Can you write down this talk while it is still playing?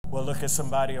Well, look at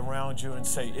somebody around you and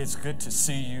say, it's good to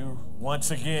see you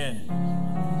once again.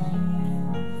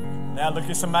 Now look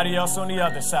at somebody else on the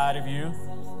other side of you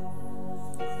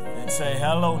and say,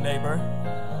 hello, neighbor.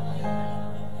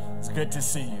 It's good to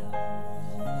see you.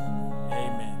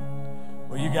 Amen.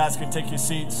 Well, you guys can take your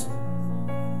seats.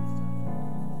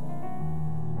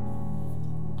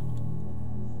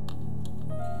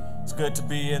 It's good to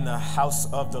be in the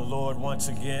house of the Lord once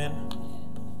again.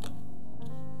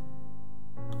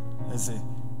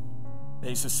 They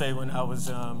used to say when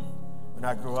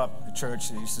I grew up in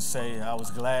church, they used to say, I was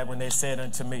glad when they said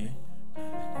unto me,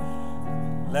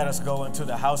 let us go into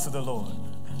the house of the Lord.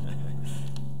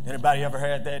 Anybody ever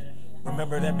heard that?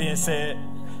 Remember that being said?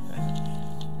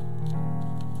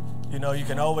 You know, you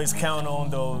can always count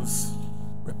on those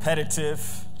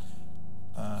repetitive,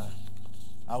 I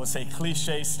would say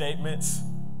cliche statements,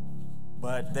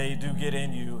 but they do get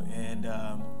in you,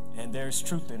 and there's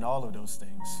truth in all of those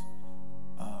things.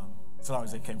 As long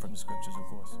as they came from the scriptures, of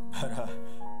course.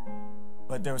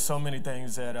 But there were so many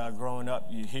things that growing up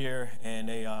you hear, and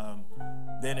they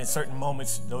then in certain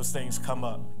moments those things come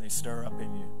up, they stir up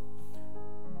in you.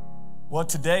 Well,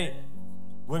 today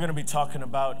we're going to be talking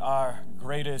about our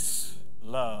greatest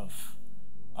love,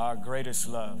 our greatest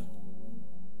love.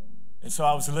 And so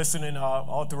I was listening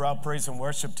all throughout praise and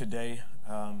worship today.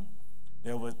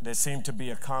 There seemed to be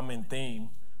a common theme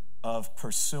of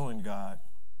pursuing God.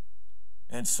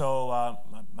 And so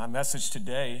my message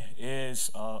today is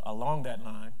along that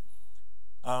line.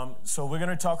 So we're going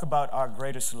to talk about our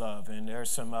greatest love. And there are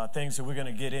some things that we're going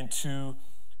to get into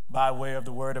by way of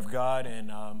the Word of God.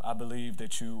 And I believe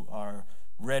that you are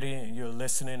ready and you're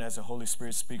listening as the Holy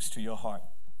Spirit speaks to your heart.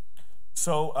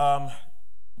 So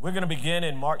we're going to begin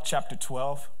in Mark chapter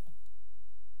 12.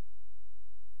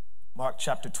 Mark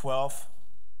chapter 12.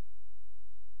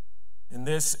 And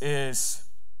this is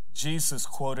Jesus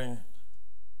quoting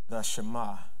the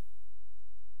Shema.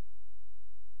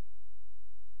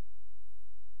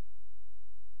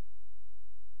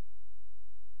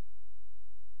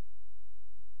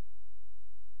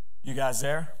 You guys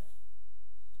there?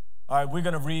 All right, we're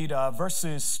going to read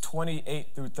verses 28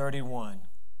 through 31.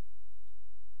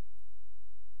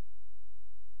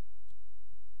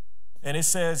 And it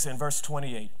says in verse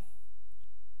 28,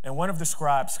 and one of the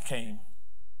scribes came,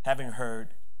 having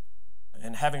heard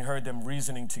them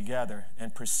reasoning together,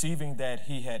 and perceiving that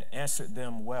he had answered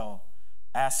them well,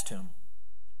 asked him,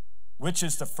 which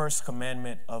is the first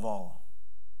commandment of all?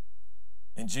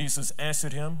 And Jesus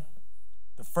answered him,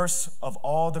 the first of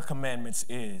all the commandments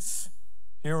is,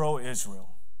 hear, O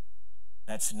Israel.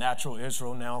 That's natural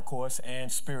Israel now, of course,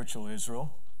 and spiritual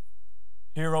Israel.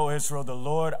 Hear, O Israel, the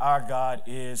Lord our God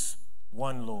is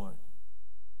one Lord.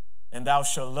 And thou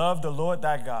shalt love the Lord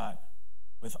thy God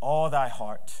with all thy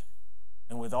heart,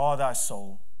 and with all thy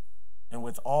soul, and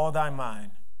with all thy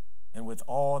mind, and with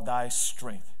all thy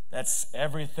strength. That's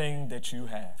everything that you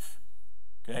have,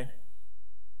 okay?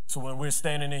 So when we're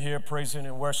standing in here praising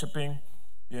and worshiping,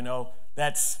 you know,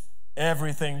 that's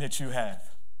everything that you have.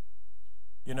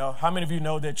 You know, how many of you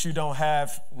know that you don't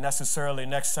have necessarily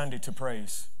next Sunday to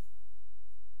praise?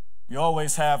 You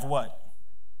always have what?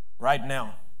 Right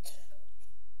now.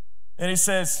 And he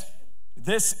says,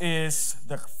 this is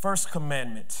the first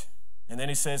commandment. And then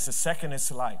he says, the second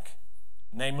is like,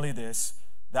 namely this,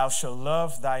 thou shalt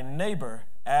love thy neighbor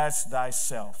as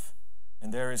thyself.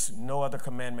 And there is no other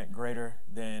commandment greater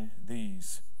than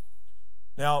these.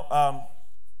 Now,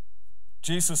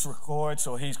 Jesus records,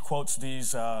 or he quotes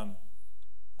these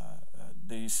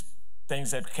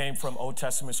things that came from Old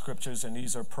Testament scriptures, and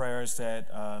these are prayers that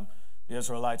the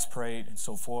Israelites prayed and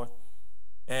so forth.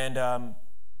 And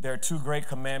there are two great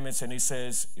commandments, and he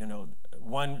says, you know,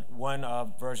 one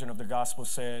version of the gospel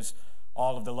says,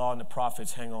 all of the law and the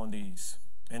prophets hang on these.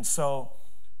 And so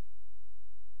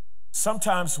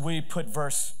sometimes we put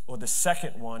verse or the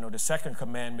second one or the second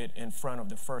commandment in front of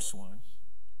the first one,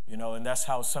 you know, and that's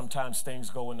how sometimes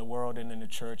things go in the world and in the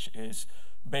church, is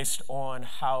based on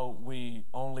how we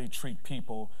only treat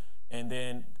people, and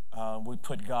then we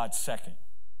put God second.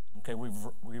 Okay,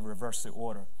 we reverse the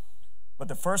order. But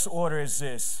the first order is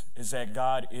this, is that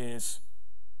God is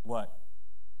what?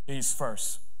 He's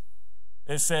first.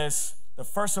 It says, the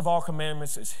first of all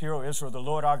commandments is, hear, O Israel, the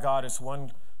Lord our God is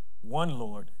one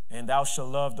Lord, and thou shalt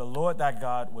love the Lord thy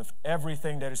God with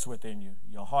everything that is within you,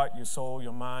 your heart, your soul,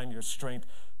 your mind, your strength,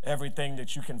 everything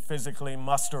that you can physically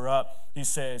muster up. He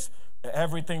says,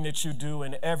 everything that you do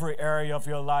in every area of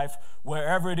your life,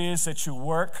 wherever it is that you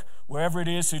work, wherever it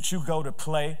is that you go to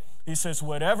play, he says,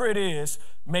 whatever it is,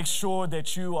 make sure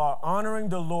that you are honoring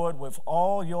the Lord with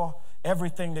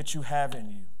everything that you have in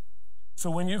you. So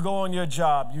when you go on your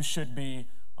job, you should be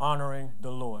Honoring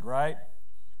the Lord, right?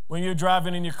 When you're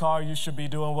driving in your car, you should be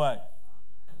doing what?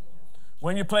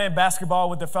 When you're playing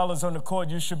basketball with the fellas on the court,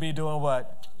 you should be doing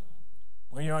what?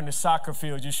 When you're on the soccer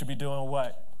field, you should be doing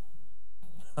what?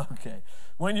 Okay.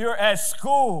 When you're at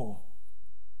school,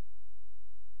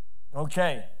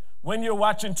 okay. When you're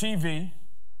watching TV,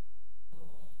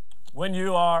 when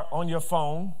you are on your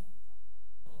phone,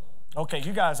 okay,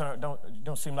 you guys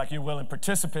don't seem like you're willing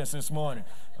participants this morning,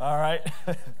 all right?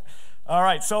 All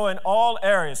right, so in all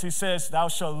areas, he says, thou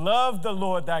shalt love the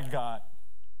Lord thy God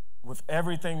with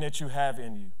everything that you have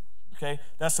in you, okay?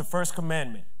 That's the first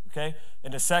commandment, okay?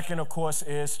 And the second, of course,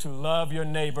 is to love your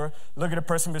neighbor. Look at the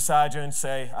person beside you and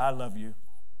say, I love you.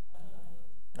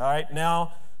 All right,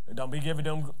 now, don't be giving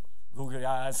them googly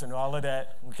eyes and all of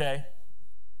that, okay?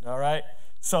 All right?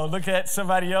 So look at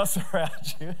somebody else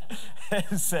around you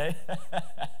and say,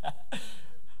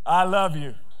 I love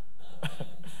you.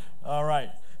 All right.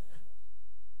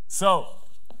 So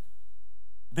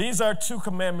these are two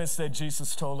commandments that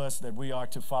Jesus told us that we are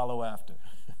to follow after.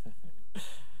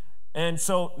 And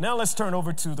so now let's turn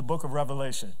over to the book of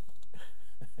Revelation.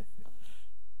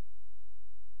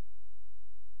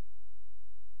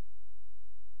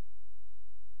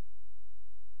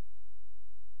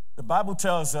 The Bible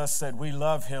tells us that we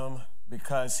love him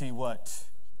because he what?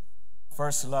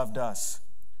 First loved us.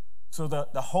 So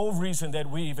the whole reason that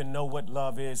we even know what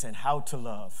love is and how to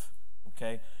love,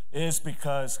 okay, is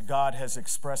because God has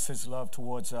expressed his love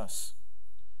towards us.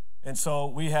 And so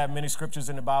we have many scriptures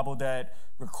in the Bible that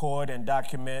record and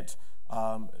document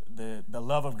the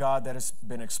love of God that has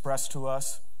been expressed to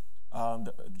us.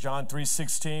 John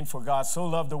 3:16, for God so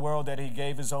loved the world that he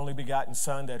gave his only begotten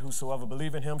Son, that whosoever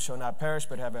believe in him shall not perish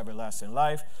but have everlasting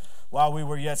life. While we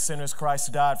were yet sinners,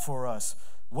 Christ died for us.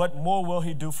 What more will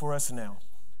he do for us now?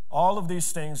 All of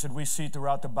these things that we see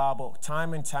throughout the Bible,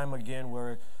 time and time again,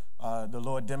 where the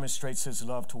Lord demonstrates his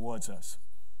love towards us.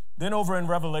 Then over in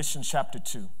Revelation chapter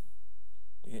 2,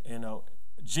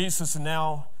 Jesus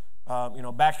now,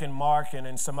 back in Mark and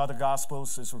in some other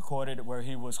Gospels, is recorded where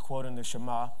he was quoting the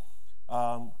Shema.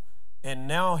 And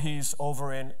now he's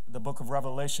over in the book of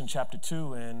Revelation chapter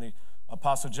 2, and the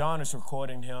Apostle John is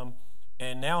recording him,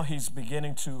 and now he's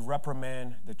beginning to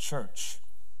reprimand the church.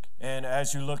 And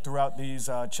as you look throughout these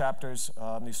chapters,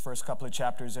 these first couple of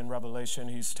chapters in Revelation,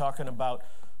 he's talking about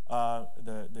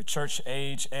the church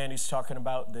age, and he's talking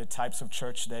about the types of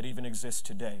church that even exist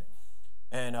today.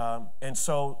 And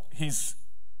so he's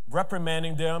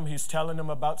reprimanding them. He's telling them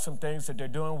about some things that they're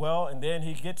doing well, and then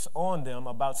he gets on them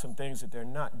about some things that they're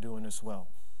not doing as well.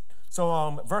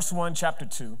 So verse 1, chapter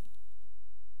 2,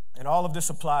 and all of this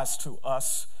applies to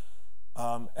us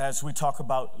as we talk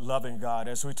about loving God,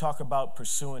 as we talk about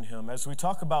pursuing him, as we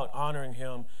talk about honoring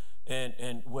him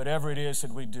in whatever it is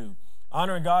that we do.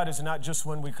 Honoring God is not just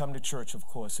when we come to church, of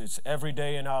course. It's every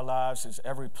day in our lives. It's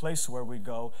every place where we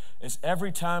go. It's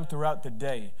every time throughout the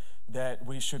day that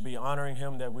we should be honoring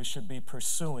him, that we should be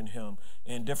pursuing him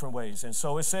in different ways. And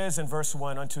so it says in verse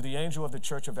 1, unto the angel of the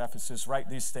church of Ephesus write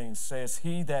these things, says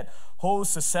he that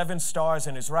holds the 7 stars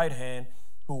in his right hand,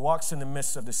 who walks in the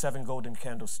midst of the 7 golden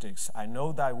candlesticks. I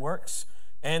know thy works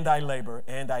and thy labor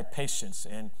and thy patience,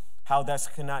 and how thou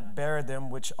cannot bear them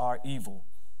which are evil.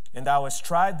 And thou hast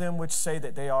tried them which say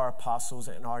that they are apostles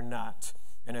and are not,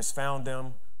 and hast found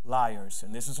them liars.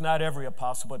 And this is not every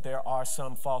apostle, but there are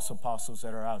some false apostles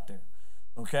that are out there.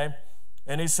 Okay?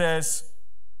 And he says,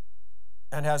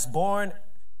 and has borne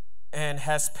and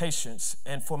has patience,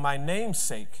 and for my name's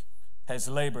sake has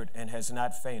labored and has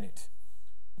not fainted.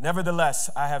 Nevertheless,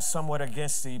 I have somewhat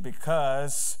against thee,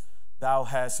 because thou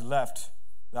hast left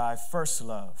thy first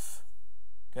love.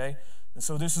 Okay? And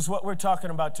so this is what we're talking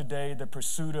about today, the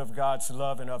pursuit of God's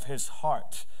love and of his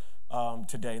heart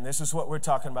today. And this is what we're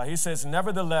talking about. He says,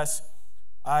 nevertheless,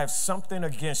 I have something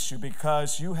against you,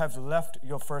 because you have left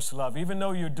your first love. Even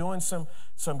though you're doing some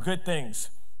good things,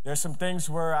 there's some things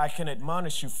where I can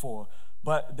admonish you for,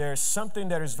 but there's something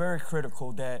that is very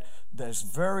critical, that's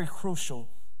very crucial,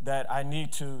 that I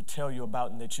need to tell you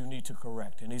about and that you need to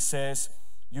correct. And he says,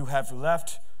 you have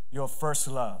left your first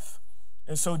love.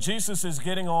 And so Jesus is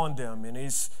getting on them, and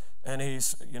he's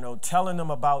telling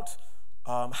them about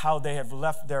how they have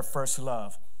left their first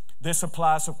love. This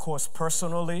applies, of course,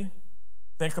 personally.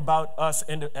 Think about us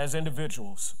as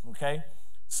individuals, okay?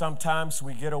 Sometimes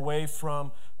we get away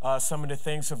from some of the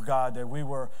things of God that we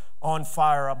were on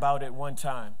fire about at one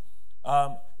time.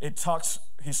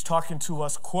 He's talking to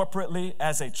us corporately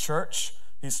as a church.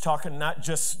 He's talking not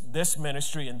just this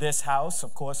ministry in this house.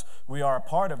 Of course, we are a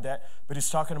part of that, but he's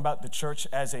talking about the church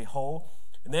as a whole.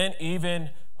 And then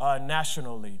even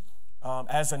nationally,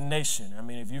 as a nation. I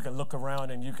mean, if you can look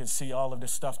around and you can see all of the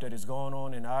stuff that is going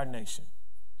on in our nation.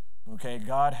 Okay,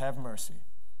 God have mercy.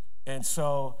 And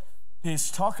so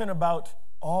he's talking about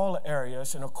all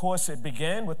areas. And of course, it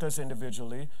began with us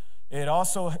individually. It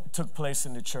also took place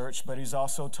in the church, but he's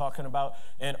also talking about,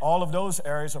 and all of those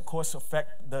areas, of course,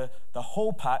 affect the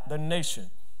whole pot, the nation.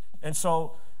 And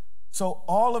so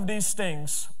all of these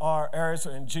things are areas,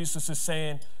 and Jesus is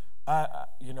saying,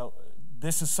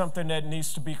 this is something that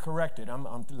needs to be corrected.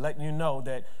 I'm letting you know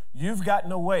that you've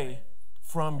gotten away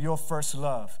from your first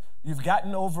love. You've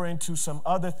gotten over into some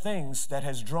other things that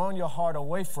has drawn your heart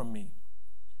away from me.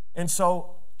 And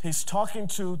so he's talking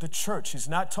to the church. He's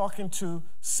not talking to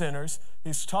sinners.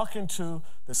 He's talking to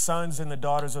the sons and the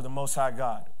daughters of the Most High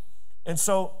God. And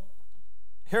so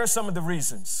here are some of the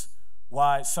reasons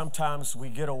why sometimes we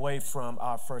get away from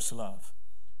our first love.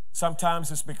 Sometimes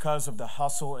it's because of the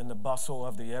hustle and the bustle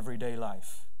of the everyday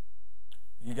life.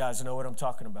 You guys know what I'm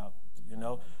talking about. You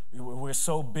know, we're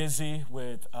so busy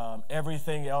with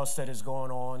everything else that is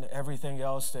going on, everything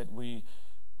else that we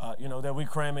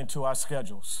cram into our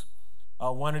schedules.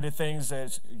 One of the things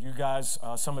that you guys,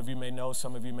 some of you may know,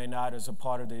 some of you may not, as a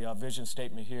part of the vision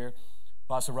statement here,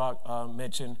 Pastor Rock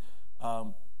mentioned,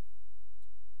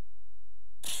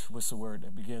 what's the word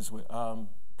that begins with?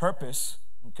 Purpose,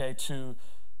 okay, to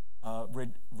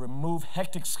remove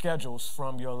hectic schedules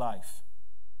from your life,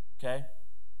 okay?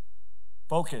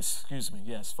 Focus,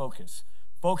 focus.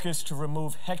 Focus to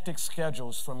remove hectic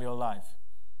schedules from your life.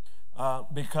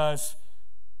 Because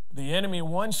the enemy,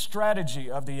 one strategy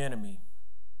of the enemy,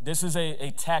 this is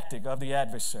a tactic of the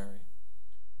adversary,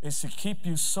 is to keep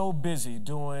you so busy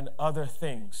doing other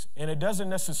things. And it doesn't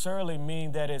necessarily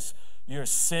mean that you're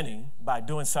sinning by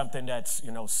doing something that's,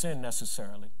 sin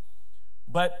necessarily.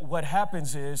 But what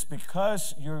happens is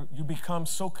because you become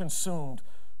so consumed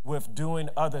with doing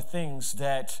other things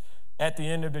that at the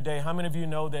end of the day, how many of you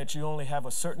know that you only have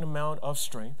a certain amount of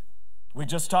strength? We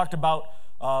just talked about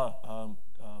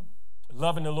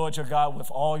loving the Lord your God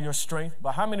with all your strength.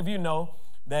 But how many of you know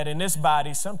that in this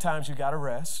body, sometimes you got to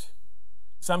rest.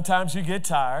 Sometimes you get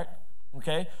tired,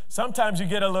 okay? Sometimes you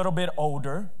get a little bit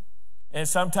older. And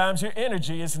sometimes your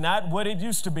energy is not what it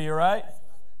used to be, right?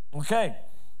 Okay.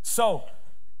 So,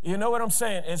 you know what I'm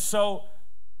saying? And so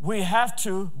we have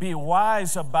to be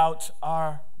wise about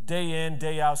our day in,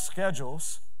 day out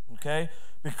schedules, okay?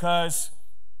 Because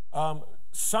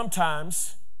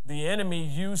sometimes the enemy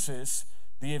uses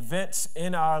the events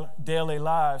in our daily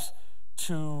lives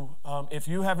to, if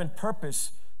you haven't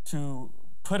purpose to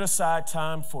put aside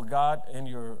time for God in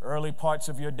your early parts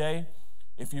of your day,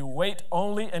 if you wait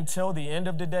only until the end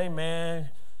of the day, man,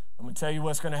 I'm going to tell you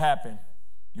what's going to happen.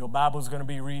 Your Bible's going to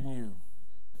be reading you.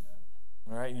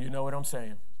 All right? You know what I'm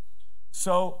saying.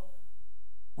 So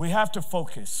we have to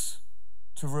focus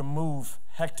to remove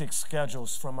hectic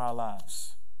schedules from our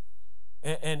lives.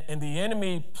 And the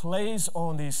enemy plays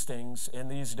on these things in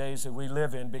these days that we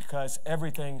live in because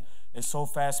everything is so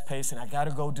fast-paced, and I got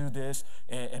to go do this,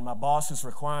 and my boss is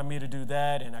requiring me to do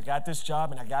that, and I got this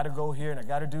job, and I got to go here, and I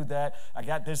got to do that. I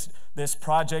got this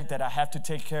project that I have to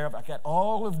take care of. I got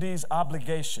all of these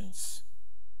obligations,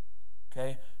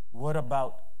 okay? What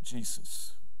about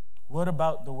Jesus? What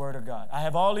about the Word of God? I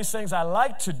have all these things I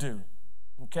like to do,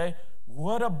 okay?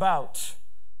 What about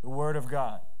the Word of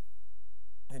God?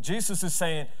 And Jesus is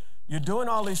saying, you're doing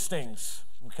all these things,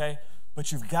 okay?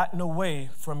 But you've gotten away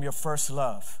from your first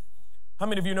love. How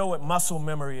many of you know what muscle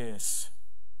memory is?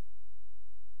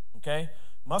 Okay?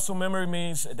 Muscle memory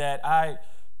means that I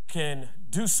can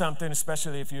do something,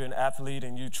 especially if you're an athlete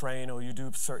and you train or you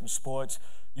do certain sports,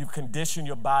 you condition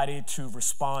your body to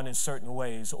respond in certain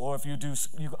ways. Or if you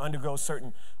undergo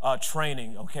certain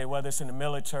training, okay, whether it's in the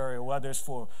military or whether it's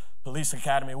for police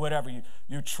academy, whatever,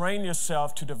 you train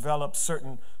yourself to develop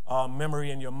certain memory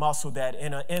in your muscle that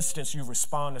in an instance you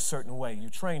respond a certain way. You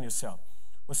train yourself.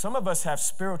 Well, some of us have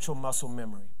spiritual muscle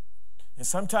memory. And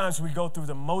sometimes we go through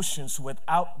the motions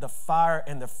without the fire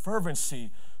and the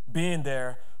fervency being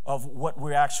there of what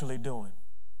we're actually doing.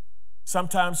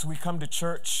 Sometimes we come to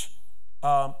church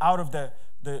out of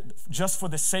just for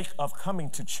the sake of coming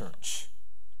to church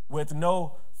with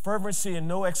no fervency and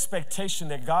no expectation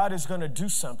that God is going to do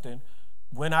something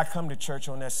when I come to church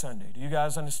on that Sunday. Do you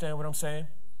guys understand what I'm saying?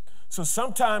 So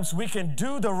sometimes we can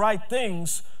do the right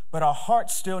things, but our heart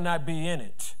still not be in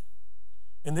it.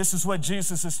 And this is what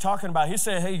Jesus is talking about. He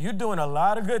said, hey, you're doing a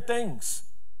lot of good things.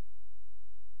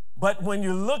 But when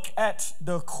you look at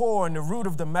the core and the root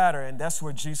of the matter, and that's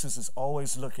where Jesus is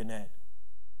always looking at.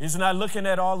 He's not looking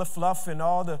at all the fluff and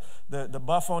all the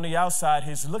buff on the outside.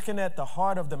 He's looking at the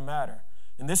heart of the matter.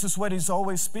 And this is what he's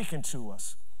always speaking to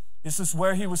us. This is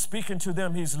where he was speaking to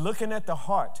them. He's looking at the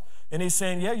heart. And he's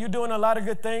saying, yeah, you're doing a lot of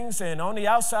good things, and on the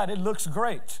outside it looks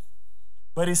great.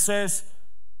 But he says,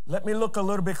 let me look a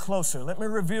little bit closer. Let me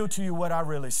reveal to you what I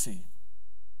really see.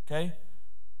 Okay?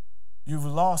 You've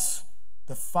lost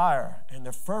the fire and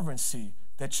the fervency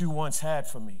that you once had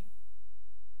for me.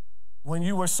 When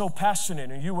you were so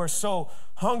passionate and you were so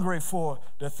hungry for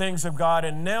the things of God,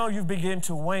 and now you begin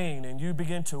to wane and you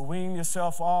begin to wean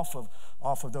yourself off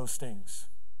of those things.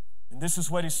 And this is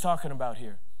what he's talking about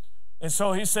here. And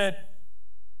so he said,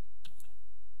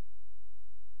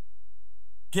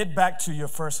 get back to your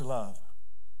first love.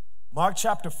 Mark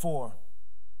chapter 4,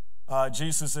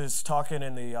 Jesus is talking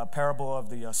in the parable of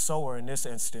the sower in this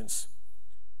instance.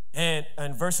 And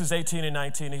in verses 18 and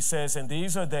 19, he says, and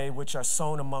these are they which are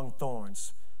sown among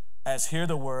thorns, as hear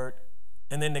the word,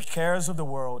 and then the cares of the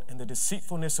world and the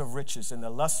deceitfulness of riches and the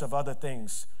lust of other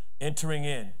things entering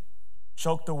in,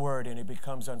 choke the word, and it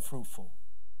becomes unfruitful.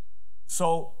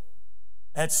 So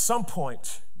at some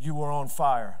point, you were on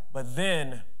fire, but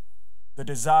then the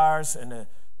desires and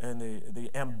the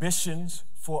ambitions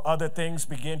for other things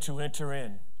begin to enter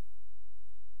in.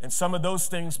 And some of those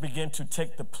things begin to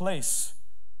take the place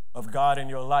of God in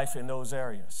your life in those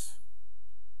areas.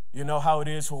 You know how it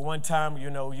is. For one time,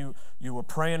 you were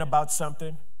praying about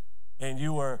something, and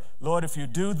you were, Lord, if you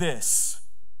do this,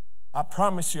 I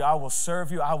promise you I will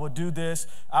serve you. I will do this.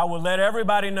 I will let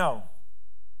everybody know.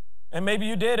 And maybe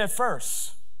you did at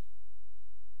first.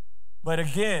 But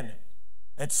again,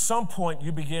 at some point,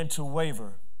 you begin to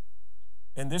waver.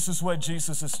 And this is what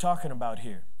Jesus is talking about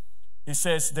here. He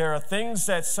says there are things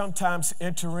that sometimes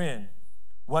enter in,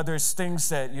 whether it's things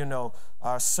that,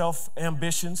 are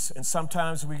self-ambitions, and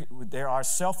sometimes there are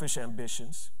selfish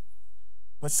ambitions.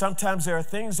 But sometimes there are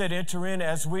things that enter in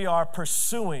as we are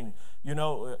pursuing. There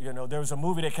was a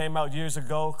movie that came out years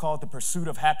ago called The Pursuit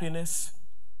of Happiness,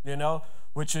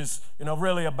 which is,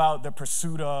 really about the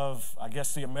pursuit of, I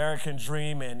guess, the American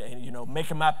dream and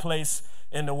making my place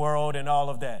in the world and all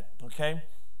of that, okay?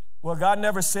 Well, God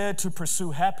never said to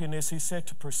pursue happiness. He said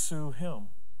to pursue him.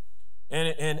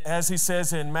 And as he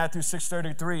says in Matthew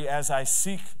 6:33, as I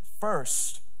seek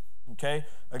first, okay?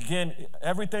 Again,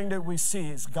 everything that we see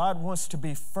is God wants to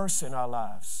be first in our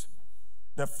lives.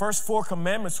 The first 4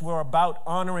 commandments were about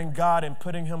honoring God and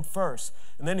putting him first.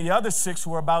 And then the other 6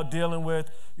 were about dealing with,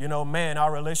 man,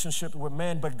 our relationship with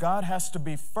man. But God has to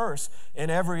be first in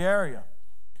every area.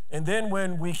 And then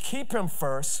when we keep him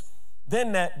first,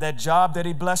 then that job that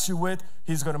he blessed you with,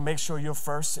 he's going to make sure you're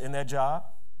first in that job.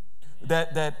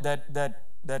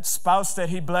 That spouse that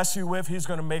he blessed you with, he's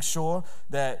going to make sure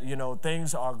that,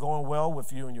 things are going well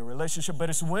with you and your relationship. But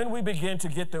it's when we begin to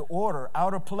get the order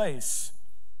out of place,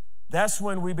 that's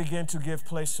when we begin to give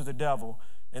place to the devil,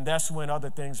 and that's when other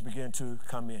things begin to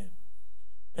come in.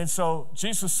 And so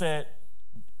Jesus said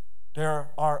there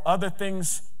are other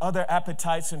things, other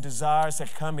appetites and desires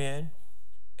that come in.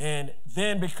 And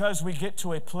then because we get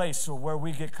to a place where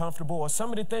we get comfortable, or some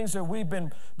of the things that we've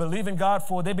been believing God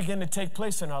for, they begin to take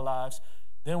place in our lives,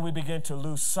 then we begin to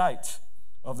lose sight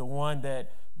of the one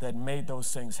that made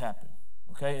those things happen.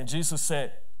 Okay? And Jesus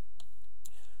said,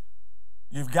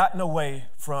 you've gotten away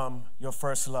from your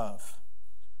first love.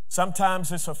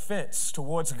 Sometimes it's offense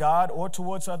towards God or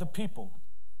towards other people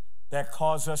that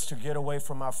cause us to get away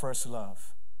from our first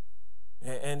love.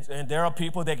 And there are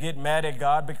people that get mad at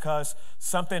God because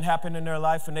something happened in their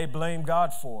life and they blame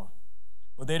God for.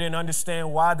 Or they didn't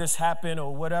understand why this happened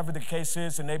or whatever the case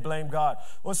is, and they blame God.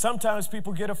 Or sometimes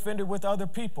people get offended with other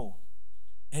people.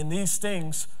 And these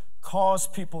things cause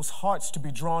people's hearts to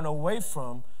be drawn away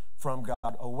from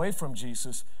God, away from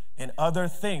Jesus, and other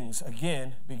things,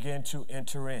 again, begin to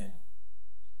enter in.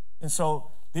 And so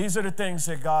these are the things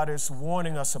that God is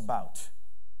warning us about.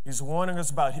 He's warning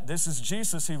us about. This is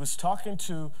Jesus. He was talking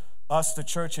to us, the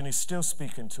church, and he's still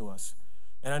speaking to us.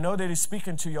 And I know that he's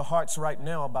speaking to your hearts right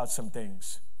now about some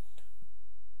things.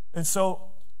 And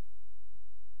so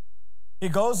he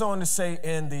goes on to say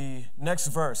in the next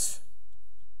verse,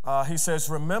 he says,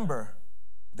 remember,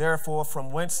 therefore,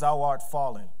 from whence thou art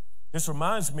fallen. This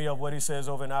reminds me of what he says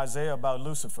over in Isaiah about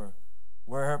Lucifer.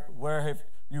 Where have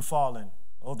you fallen?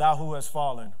 O thou who hast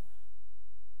fallen.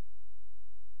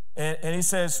 And he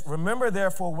says, remember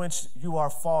therefore whence you are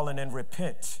fallen, and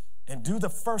repent and do the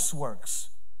first works.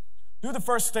 Do the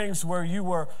first things where you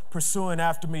were pursuing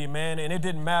after me, man, and it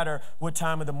didn't matter what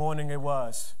time of the morning it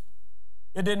was.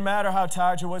 It didn't matter how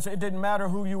tired you was. It didn't matter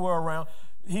who you were around.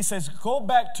 He says, go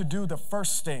back to do the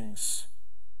first things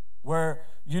where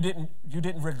you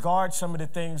didn't regard some of the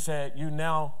things that you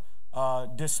now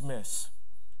dismiss.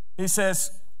 He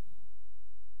says,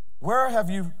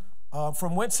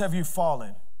 from whence have you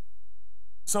fallen?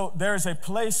 So there's a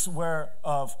place where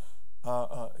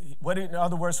in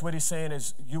other words, what he's saying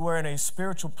is you were in a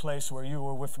spiritual place where you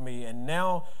were with me, and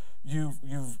now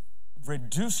you've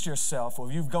reduced yourself,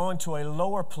 or you've gone to a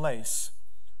lower place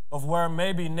of where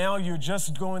maybe now you're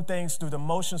just doing things through the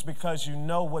motions because you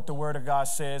know what the Word of God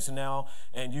says now,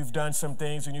 and you've done some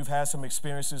things and you've had some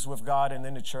experiences with God and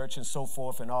in the church and so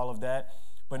forth and all of that.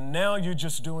 But now you're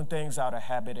just doing things out of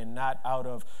habit and not out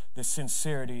of the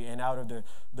sincerity and out of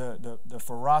the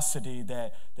ferocity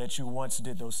that you once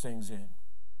did those things in.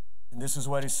 And this is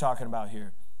what he's talking about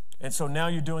here. And so now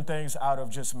you're doing things out of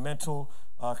just mental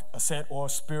assent or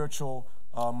spiritual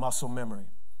muscle memory.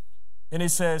 And he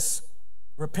says,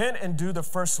 repent and do the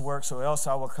first works, or else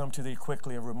I will come to thee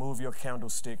quickly and remove your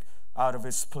candlestick out of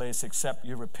its place, except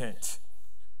you repent.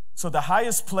 So the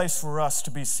highest place for us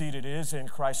to be seated is in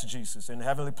Christ Jesus, in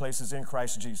heavenly places in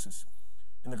Christ Jesus.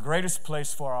 And the greatest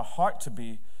place for our heart to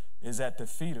be is at the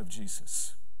feet of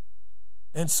Jesus.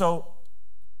 And so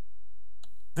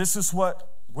this is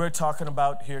what we're talking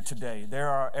about here today. There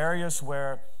are areas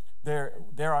where there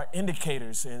are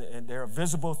indicators and there are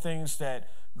visible things that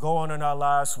go on in our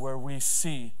lives where we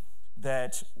see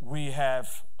that we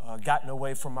have gotten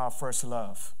away from our first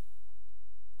love.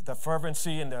 The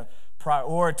fervency and the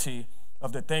priority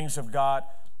of the things of God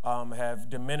have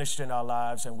diminished in our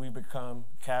lives, and we become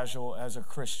casual as a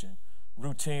Christian,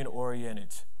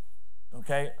 routine-oriented,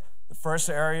 okay? The first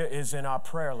area is in our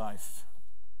prayer life,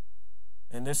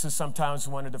 and this is sometimes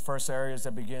one of the first areas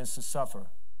that begins to suffer.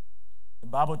 The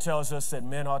Bible tells us that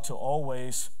men ought to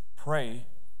always pray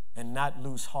and not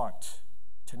lose heart,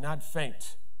 to not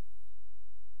faint.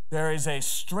 There is a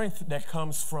strength that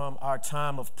comes from our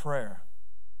time of prayer.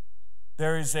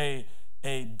 There is a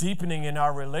deepening in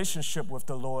our relationship with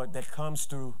the Lord that comes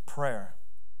through prayer.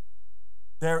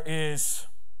 There is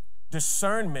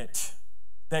discernment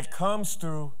that comes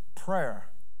through prayer,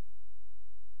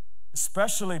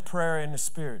 especially prayer in the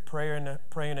Spirit, praying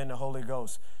in the Holy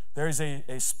Ghost. There is a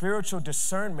spiritual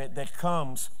discernment that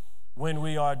comes when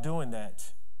we are doing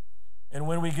that. And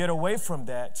when we get away from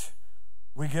that,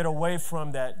 we get away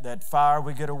from that fire,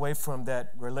 we get away from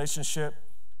that relationship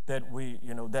that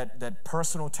that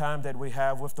personal time that we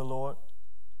have with the Lord.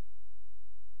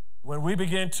 When we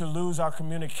begin to lose our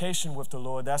communication with the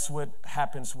Lord, that's what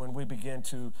happens when we begin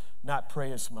to not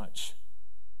pray as much.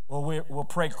 Well, we'll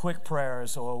pray quick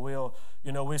prayers, or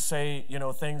we say,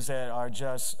 things that are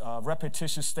just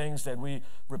repetitious things that we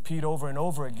repeat over and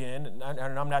over again. And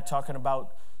I'm not talking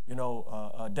about,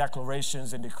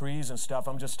 declarations and decrees and stuff.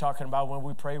 I'm just talking about when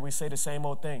we pray, we say the same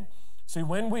old thing. See,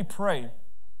 when we pray,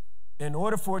 in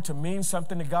order for it to mean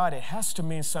something to God, it has to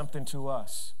mean something to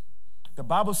us. The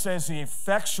Bible says the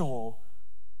effectual,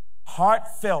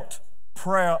 heartfelt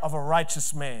prayer of a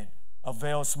righteous man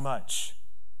avails much.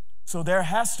 So there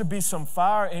has to be some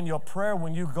fire in your prayer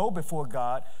when you go before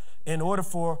God in order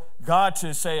for God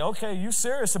to say, okay, you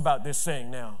serious about this thing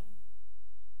now.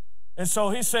 And so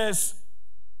he says,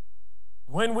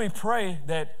 when we pray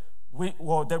that we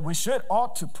always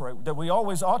ought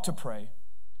to pray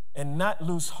and not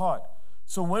lose heart.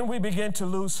 So when we begin to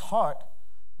lose heart,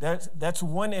 that's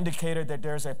one indicator that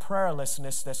there's a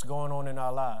prayerlessness that's going on in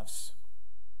our lives.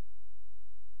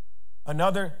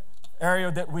 Another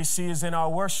area that we see is in our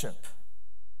worship.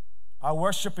 Our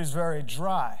worship is very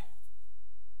dry.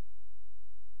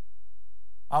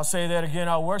 I'll say that again,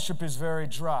 our worship is very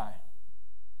dry.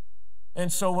 And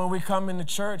so when we come into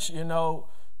church,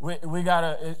 we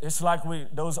gotta, it's like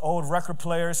those old record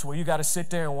players where you gotta sit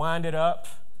there and wind it up.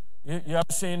 You ever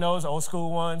seen those old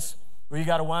school ones where you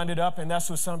gotta wind it up? And that's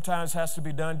what sometimes has to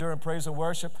be done during praise and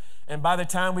worship. And by the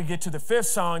time we get to the fifth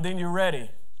song, then you're ready.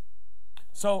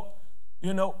 So,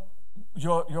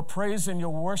 your praise and your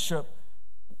worship,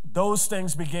 those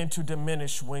things begin to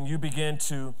diminish when you begin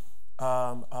to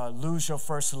lose your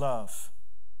first love.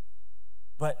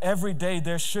 But every day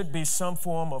there should be some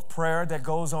form of prayer that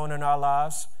goes on in our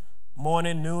lives,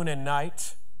 morning, noon, and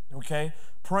night, okay?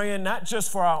 Praying not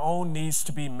just for our own needs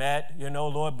to be met,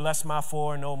 Lord, bless my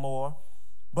four and no more,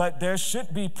 but there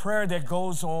should be prayer that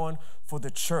goes on for the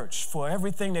church, for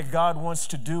everything that God wants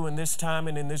to do in this time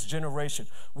and in this generation,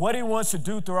 what he wants to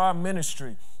do through our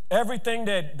ministry, everything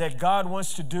that God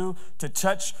wants to do to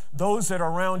touch those that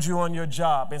are around you on your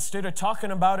job. Instead of talking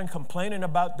about and complaining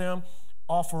about them,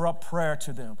 offer up prayer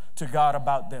to them, to God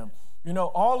about them.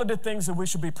 All of the things that we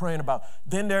should be praying about.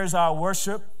 Then there's our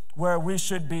worship, where we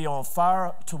should be on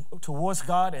fire towards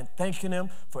God and thanking him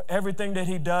for everything that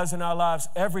he does in our lives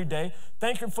every day.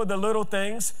 Thank him for the little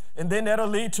things, and then that'll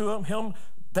lead to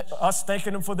us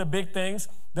thanking him for the big things.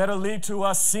 That'll lead to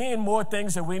us seeing more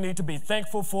things that we need to be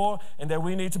thankful for and that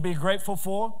we need to be grateful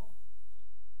for.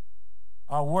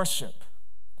 our worship.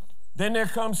 Then there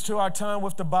comes to our time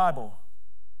with the Bible,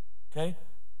 okay?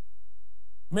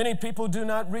 Many people do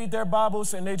not read their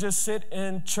Bibles, and they just sit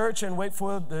in church and wait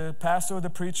for the pastor or the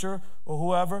preacher or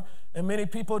whoever, and many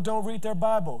people don't read their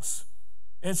Bibles.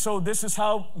 And so this is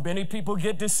how many people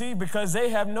get deceived, because they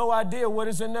have no idea what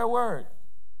is in their word.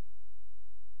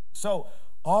 So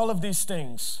all of these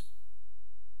things,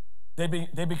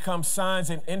 they become signs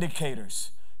and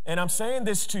indicators. And I'm saying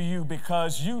this to you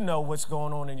because you know what's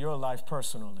going on in your life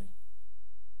personally.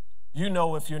 You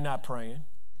know if you're not praying.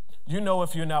 You know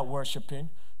if you're not worshiping.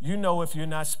 You know if you're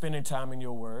not spending time in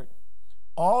your word.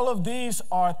 All of these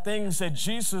are things that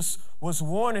Jesus was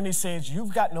warning. He says,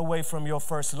 you've gotten away from your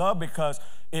first love, because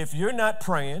if you're not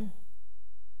praying,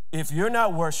 if you're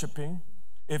not worshiping,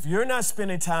 if you're not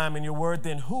spending time in your word,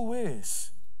 then who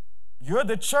is? You're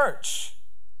the church.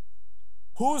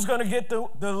 Who's going to get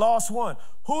the lost one?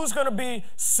 Who's going to be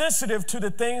sensitive to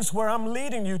the things where I'm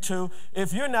leading you to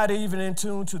if you're not even in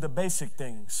tune to the basic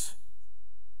things?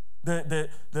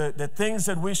 The things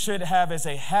that we should have as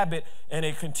a habit and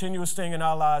a continuous thing in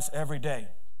our lives every day.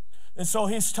 And so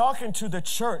he's talking to the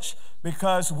church,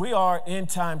 because we are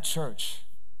end-time church.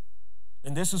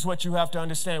 And this is what you have to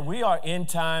understand. We are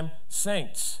end-time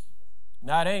saints,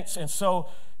 not ain'ts. And so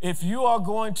if you are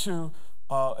going to,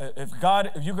 if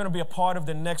you're going to be a part of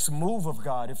the next move of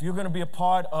God, if you're going to be a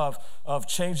part of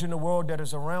changing the world that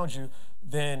is around you,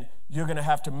 then you're going to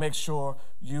have to make sure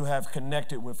you have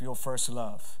connected with your first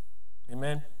love.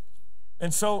 Amen?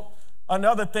 And so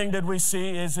another thing that we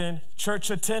see is in church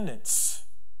attendance.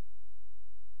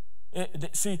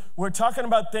 See, we're talking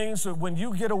about things that when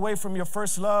you get away from your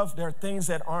first love, there are things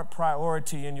that aren't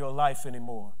priority in your life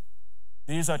anymore.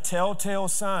 These are telltale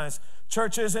signs.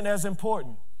 Church isn't as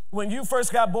important. When you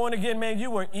first got born again, man,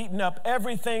 you were eating up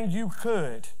everything you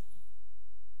could.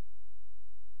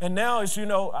 And now it's,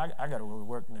 I got to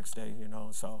work next day,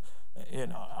 so,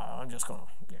 I'm just going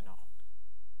to,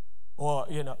 Or,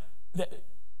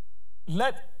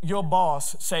 let your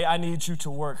boss say, I need you to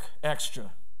work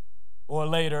extra or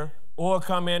later or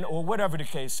come in or whatever the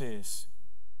case is.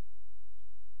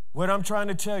 What I'm trying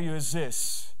to tell you is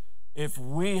this. If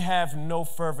we have no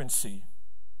fervency,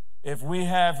 if we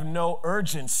have no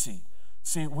urgency,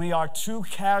 see, we are too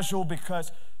casual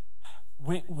because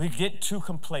we get too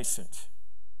complacent.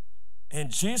 And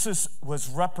Jesus was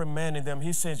reprimanding them.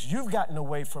 He says, you've gotten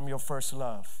away from your first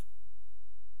love.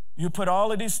 You put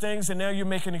all of these things, and now you're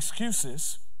making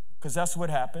excuses, because that's what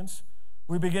happens.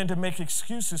 We begin to make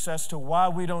excuses as to why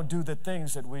we don't do the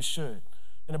things that we should.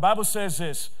 And the Bible says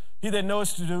this, he that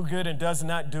knows to do good and does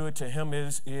not do it, to him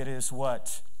it is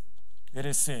what? It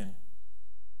is sin.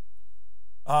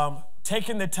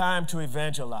 Taking the time to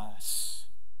evangelize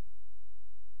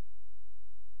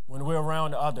when we're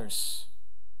around others.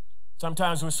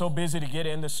 Sometimes we're so busy to get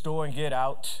in the store and get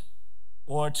out,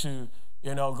 or to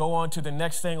go on to the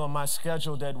next thing on my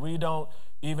schedule, that we don't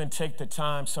even take the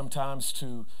time sometimes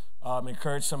to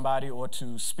encourage somebody or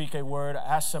to speak a word,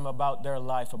 ask them about their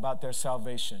life, about their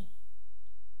salvation,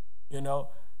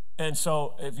 And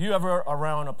so if you ever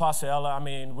around Apostle Ella,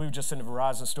 we were just in the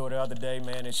Verizon store the other day,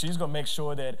 man, and she's going to make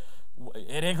sure that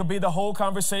it ain't going to be the whole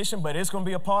conversation, but it's going to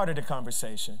be a part of the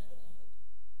conversation.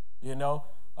 Do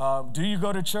you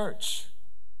go to church?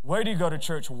 Where do you go to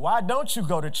church? Why don't you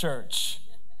go to church?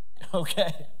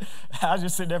 Okay, I was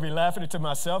just sitting there laughing to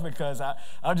myself, because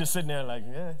I'm just sitting there like,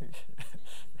 yeah.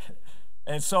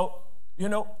 And so,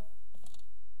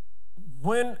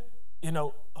 when,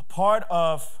 a part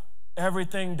of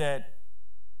everything that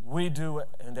we do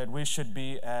and that we should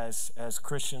be as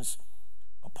Christians,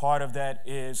 a part of that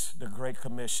is the Great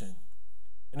Commission.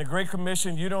 In the Great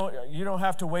Commission, you don't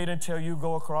have to wait until you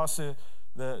go across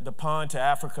the pond to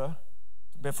Africa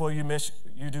before you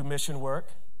do mission work.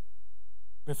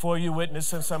 Before you witness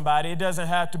to somebody. It doesn't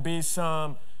have to be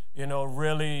some,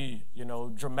 really,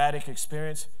 dramatic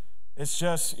experience. It's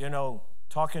just,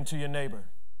 talking to your neighbor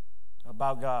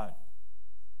about God.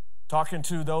 Talking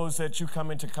to those that you come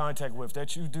into contact with,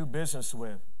 that you do business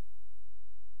with.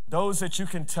 Those that you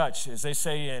can touch, as they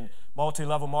say in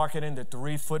multi-level marketing, the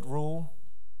 3-foot rule,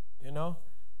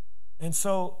 And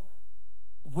so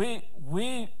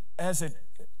we as a,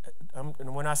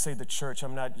 and when I say the church,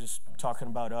 I'm not just talking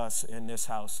about us in this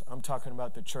house. I'm talking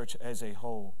about the church as a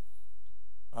whole.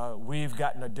 We've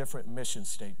gotten a different mission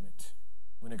statement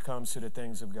when it comes to the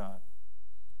things of God.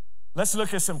 Let's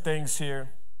look at some things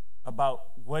here about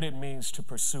what it means to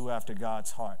pursue after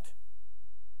God's heart.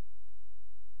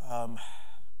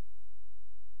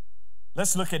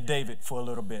 Let's look at David for a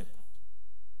little bit.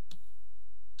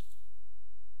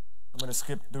 I'm going to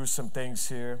skip through some things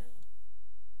here.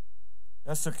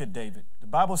 Let's look at David. The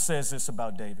Bible says this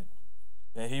about David,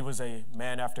 that he was a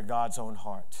man after God's own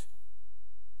heart.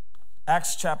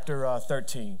 Acts chapter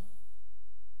 13.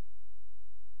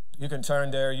 You can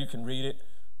turn there, you can read it.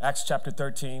 Acts chapter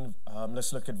 13,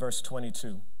 let's look at verse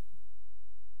 22.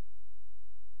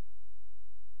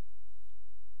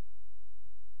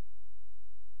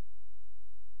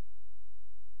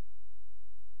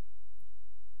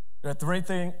 There are three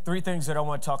things that I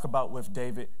want to talk about with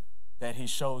David that he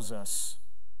shows us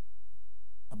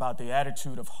about the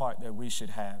attitude of heart that we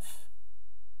should have.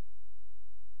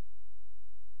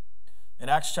 In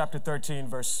Acts chapter 13,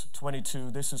 verse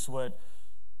 22, this is what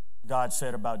God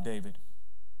said about David.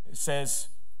 It says,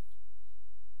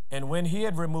 and when he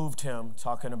had removed him,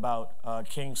 talking about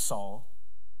King Saul,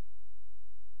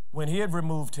 when he had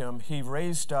removed him, he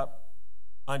raised up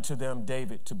unto them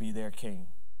David to be their king,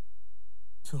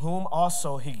 to whom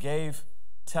also he gave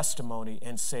testimony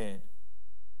and said,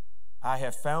 I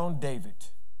have found David,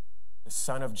 the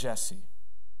son of Jesse,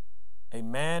 a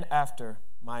man after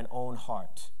mine own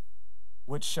heart,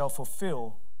 which shall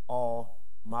fulfill all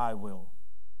my will.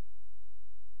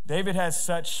 David has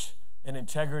such an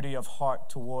integrity of heart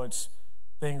towards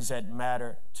things that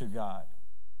matter to God.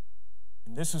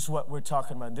 And this is what we're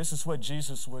talking about. This is what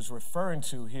Jesus was referring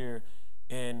to here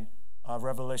in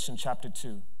Revelation chapter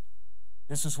 2.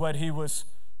 This is what he was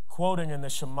quoting in the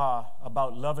Shema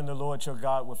about loving the Lord your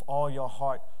God with all your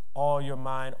heart, all your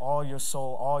mind, all your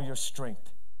soul, all your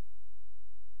strength.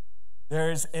 There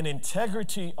is an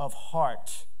integrity of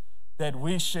heart that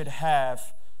we should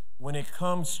have when it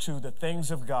comes to the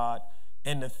things of God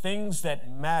and the things that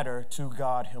matter to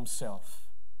God himself.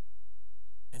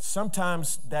 And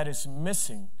sometimes that is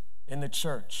missing in the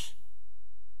church.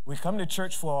 We come to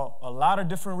church for a lot of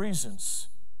different reasons,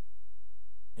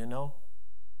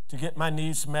 to get my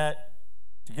needs met,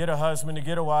 to get a husband, to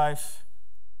get a wife,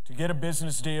 to get a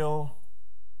business deal,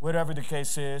 whatever the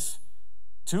case is,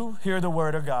 to hear the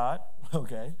word of God,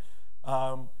 okay,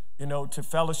 to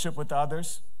fellowship with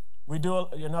others. We do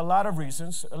a lot of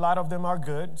reasons. A lot of them are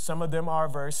good. Some of them are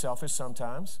very selfish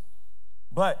sometimes.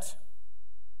 But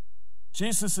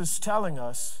Jesus is telling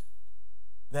us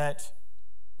that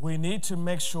we need to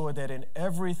make sure that in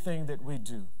everything that we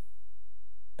do,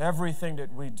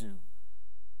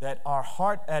 that our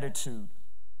heart attitude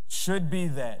should be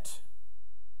that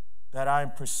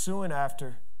I'm pursuing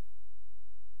after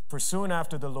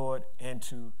the Lord and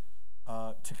to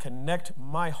connect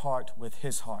my heart with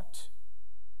his heart.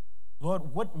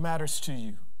 Lord, what matters to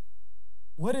you?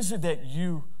 What is it that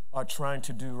you are trying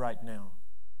to do right now?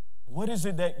 What is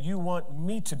it that you want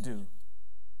me to do?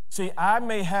 See, I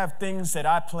may have things that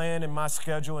I plan in my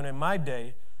schedule and in my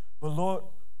day, but Lord,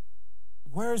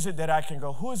 where is it that I can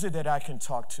go? Who is it that I can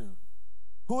talk to?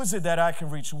 Who is it that I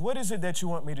can reach? What is it that you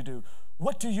want me to do?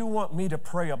 What do you want me to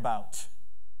pray about?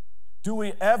 Do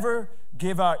we ever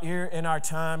give our ear and our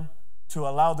time to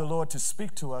allow the Lord to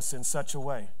speak to us in such a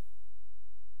way?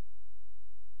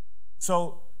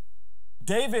 So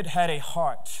David had a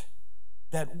heart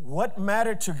that what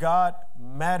mattered to God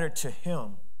mattered to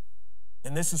him.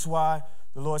 And this is why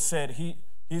the Lord said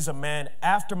he's a man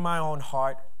after my own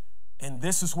heart. And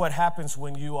this is what happens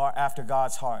when you are after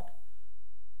God's heart.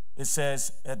 It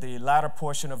says at the latter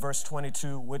portion of verse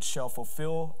 22, which shall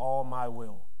fulfill all my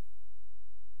will.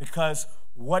 Because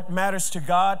what matters to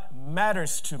God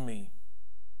matters to me.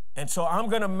 And so I'm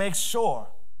going to make sure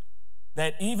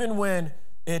that even when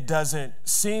it doesn't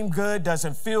seem good,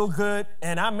 doesn't feel good,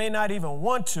 and I may not even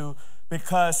want to,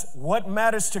 because what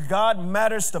matters to God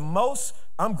matters the most,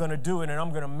 I'm going to do it, and I'm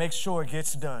going to make sure it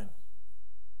gets done.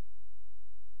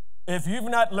 If you've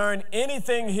not learned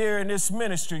anything here in this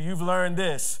ministry, you've learned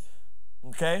this,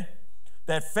 okay?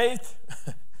 That faith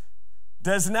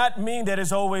does not mean that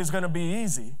it's always going to be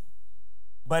easy,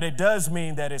 but it does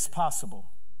mean that it's possible.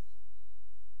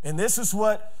 And this is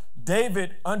what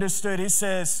David understood. He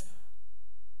says,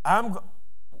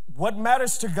 what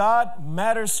matters to God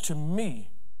matters to me.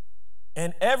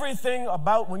 And everything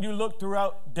about when you look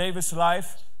throughout David's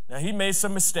life, now he made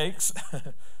some mistakes,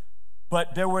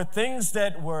 but there were things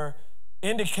that were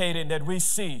indicated that we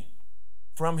see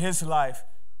from his life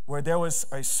where there was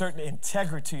a certain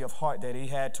integrity of heart that he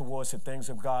had towards the things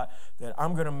of God, that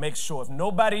I'm going to make sure if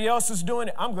nobody else is doing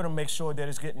it, I'm going to make sure that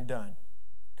it's getting done.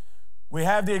 We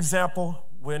have the example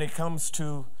when it comes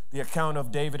to the account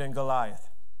of David and Goliath.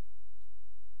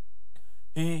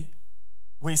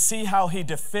 We see how he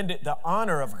defended the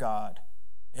honor of God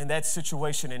in that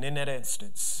situation and in that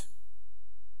instance.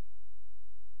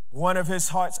 One of his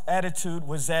heart's attitude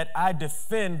was that I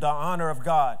defend the honor of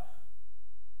God.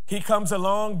 He comes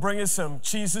along bringing some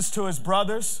cheeses to his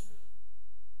brothers.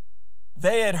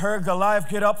 they had heard Goliath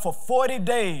get up for 40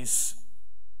 days,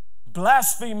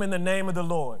 blaspheming the name of the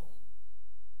Lord.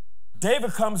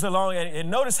 David comes along, and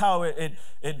notice how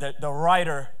the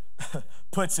writer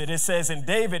puts it. It says, and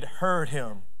David heard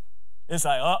him. It's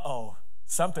like, uh-oh,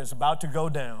 something's about to go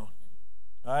down.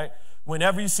 All right?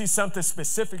 Whenever you see something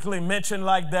specifically mentioned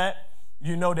like that,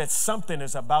 you know that something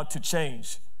is about to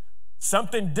change.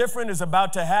 Something different is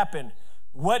about to happen.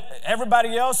 What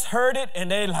everybody else heard it, and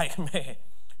they like, man,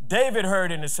 David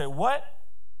heard it and said, what?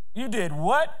 You did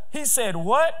what? He said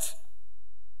what?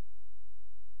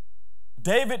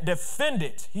 David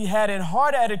defended. He had a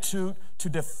hard attitude to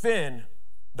defend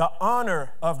the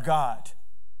honor of God.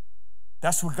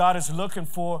 That's what God is looking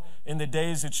for in the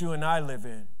days that you and I live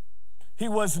in. He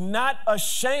was not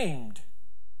ashamed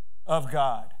of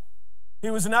God. He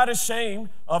was not ashamed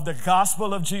of the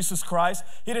gospel of Jesus Christ.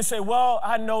 He didn't say, well,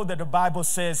 I know that the Bible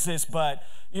says this, but,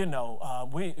 you know,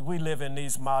 we live in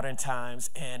these modern times,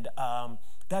 and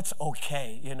that's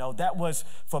okay. You know, that was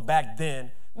for back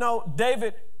then. No,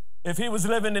 David, if he was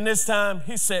living in this time,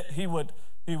 he said he would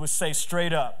say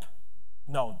straight up,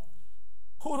 no.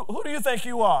 Who do you think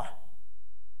you are?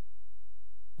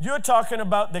 You're talking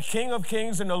about the King of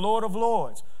Kings and the Lord of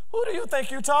Lords. Who do you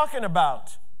think you're talking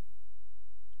about?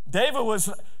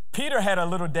 Peter had a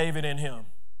little David in him,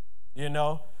 you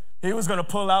know. He was going to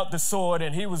pull out the sword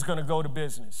and he was going to go to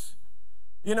business.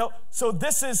 You know, so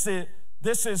this is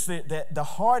the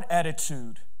hard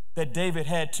attitude that David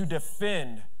had to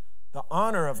defend the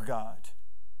honor of God.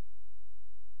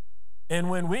 And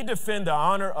when we defend the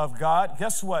honor of God,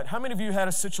 guess what? How many of you had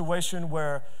a situation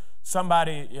where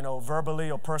somebody, you know, verbally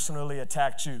or personally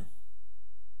attacked you?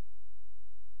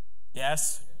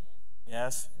 Yes?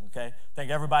 Yes? Okay. I think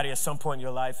everybody at some point in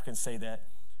your life can say that.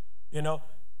 You know,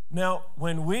 now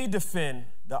when we defend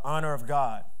the honor of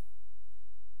God,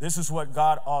 this is what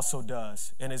God also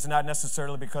does. And it's not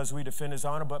necessarily because we defend his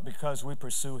honor, but because we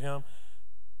pursue him.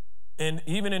 And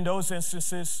even in those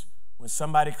instances, when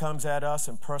somebody comes at us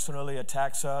and personally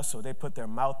attacks us, or they put their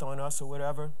mouth on us or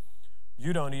whatever,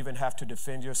 you don't even have to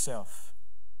defend yourself.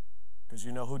 Because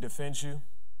you know who defends you?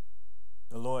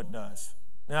 The Lord does.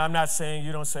 Now, I'm not saying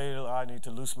you don't say, oh, I need to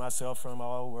loose myself from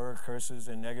all word curses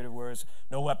and negative words.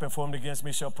 No weapon formed against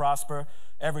me shall prosper.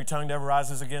 Every tongue that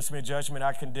rises against me in judgment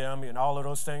I condemn, and all of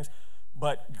those things.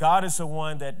 But God is the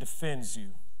one that defends you.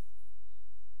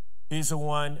 He's the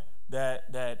one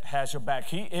that has your back.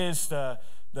 He is the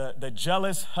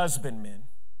jealous husbandman,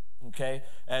 okay,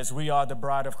 as we are the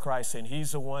bride of Christ, and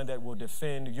he's the one that will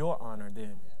defend your honor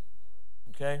then,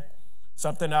 okay?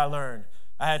 Something I learned.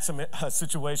 I had some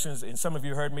situations, and some of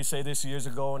you heard me say this years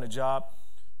ago on a job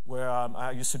where I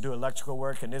used to do electrical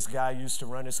work, and this guy used to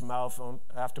run his mouth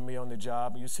after me on the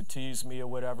job. He used to tease me or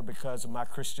whatever because of my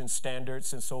Christian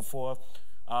standards and so forth.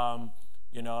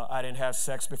 You know, I didn't have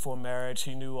sex before marriage.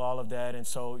 He knew all of that, and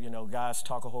so, you know, guys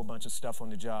talk a whole bunch of stuff on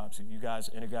the jobs. And you guys,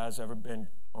 any guys ever been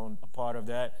on a part of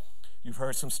that? You've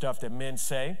heard some stuff that men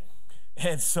say.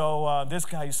 And so this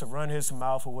guy used to run his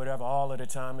mouth or whatever all of the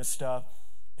time and stuff.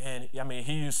 And I mean,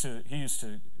 he used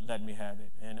to let me have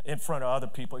it, and in front of other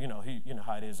people, you know, you know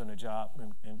how it is on the job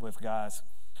and with guys,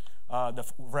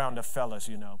 around the fellas,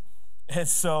 you know. And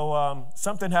so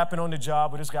something happened on the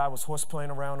job where this guy was horseplaying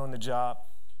around on the job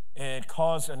and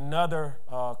caused another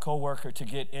coworker to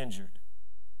get injured.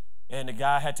 And the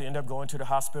guy had to end up going to the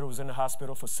hospital, was in the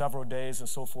hospital for several days and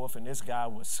so forth. And this guy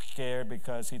was scared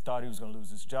because he thought he was going to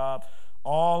lose his job.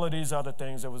 All of these other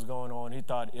things that was going on, he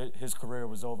thought his career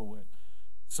was over with.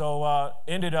 So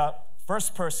ended up,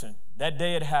 first person, that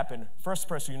day it happened, first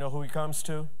person, you know who he comes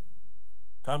to?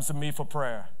 Comes to me for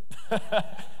prayer.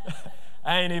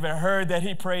 I ain't even heard that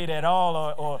he prayed at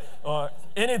all or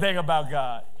anything about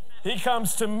God. He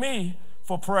comes to me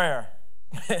for prayer.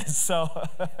 So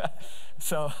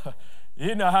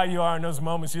you know how you are in those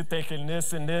moments, you're thinking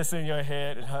this and this in your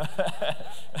head.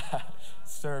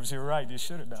 Serves you right, you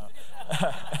should have known.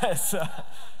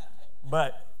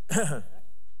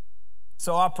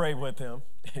 So I prayed with him,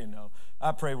 you know.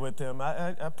 I prayed with him.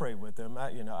 I prayed with him.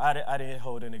 I didn't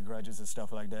hold any grudges and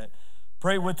stuff like that.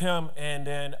 Prayed with him, and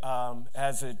then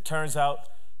as it turns out,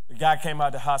 the guy came out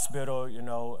of the hospital, you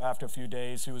know, after a few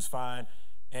days. He was fine,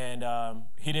 and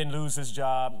he didn't lose his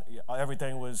job.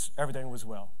 Everything was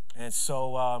well. And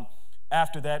so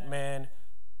after that, man,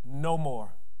 no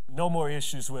more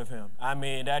issues with him. I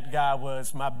mean, that guy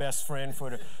was my best friend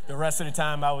for the rest of the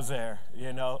time I was there,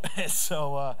 you know. And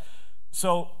so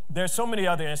there's so many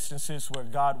other instances where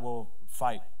God will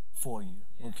fight for you,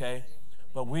 okay?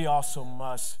 But we also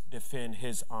must defend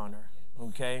his honor,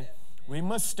 okay? We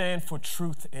must stand for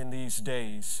truth in these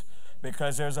days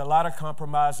because there's a lot of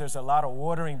compromise. There's a lot of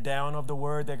watering down of the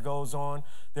word that goes on.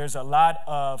 There's a lot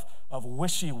of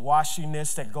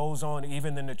wishy-washiness that goes on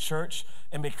even in the church.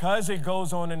 And because it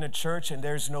goes on in the church and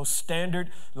there's no standard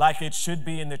like it should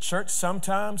be in the church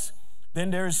sometimes, then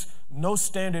there's no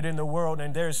standard in the world,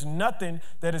 and there's nothing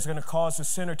that is going to cause the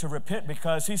sinner to repent,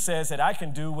 because he says that I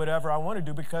can do whatever I want to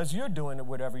do because you're doing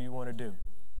whatever you want to do.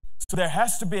 So there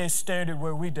has to be a standard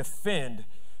where we defend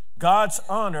God's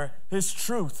honor, his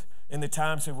truth in the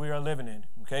times that we are living in.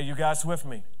 Okay, you guys with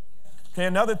me? Okay,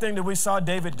 another thing that we saw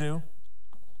David do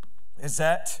is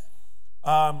that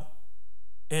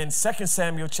in 2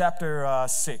 Samuel chapter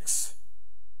 6,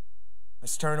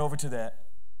 let's turn over to that.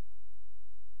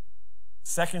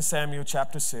 2 Samuel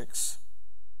chapter 6.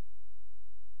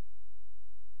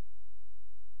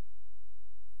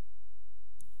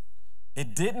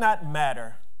 It did not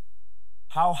matter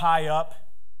how high up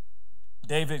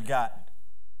David got.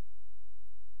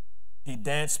 He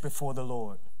danced before the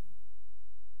Lord.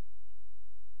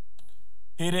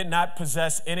 He did not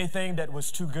possess anything that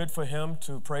was too good for him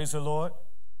to praise the Lord.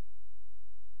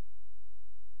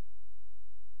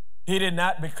 He did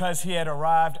not, because he had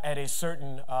arrived at a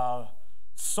certain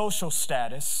social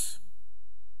status,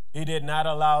 he did not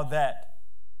allow that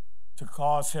to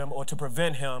cause him or to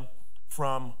prevent him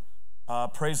from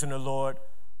praising the Lord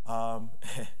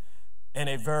in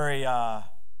a very,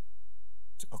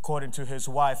 according to his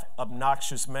wife,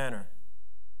 obnoxious manner.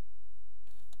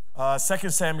 2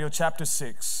 Samuel chapter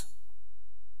 6.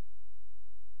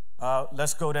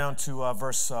 Let's go down to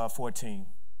verse 14.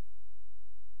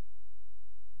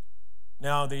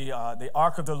 Now, the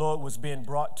ark of the Lord was being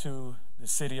brought to the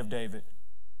city of David.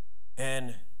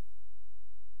 And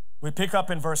we pick up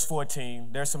in verse 14.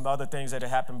 There's some other things that had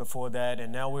happened before that,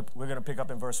 and now we're going to pick up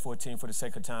in verse 14 for the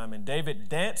sake of time. And David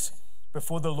danced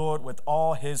before the Lord with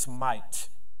all his might.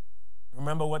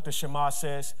 Remember what the Shema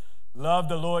says? Love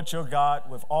the Lord your God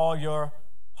with all your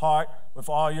heart, with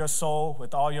all your soul,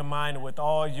 with all your mind, and with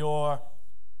all your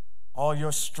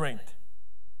strength.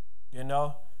 You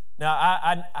know? Now,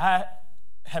 I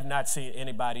have not seen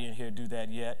anybody in here do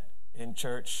that yet in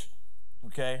church,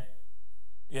 okay?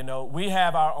 You know, we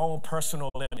have our own personal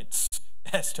limits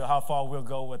as to how far we'll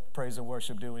go with praise and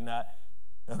worship, do we not?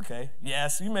 Okay,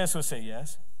 yes, you may as well say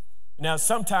yes. Now,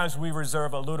 sometimes we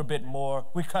reserve a little bit more,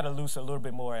 we cut it loose a little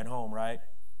bit more at home, right?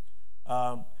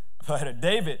 But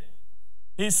David,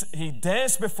 he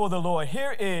danced before the Lord.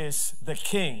 Here is the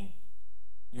king.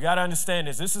 You got to understand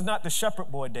this. This is not the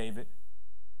shepherd boy David.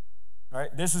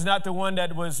 Right? This is not the one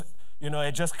that was,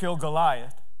 had just killed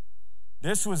Goliath.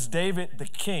 This was David the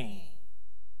king.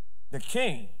 The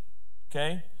king,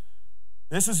 okay?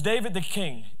 This is David the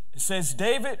king. It says,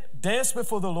 David danced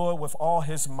before the Lord with all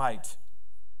his might.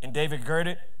 And David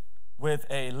girded with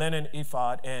a linen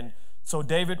ephod. And so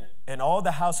David and all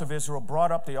the house of Israel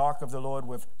brought up the ark of the Lord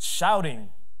with shouting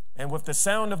and with the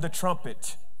sound of the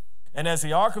trumpet. And as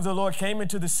the ark of the Lord came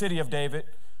into the city of David,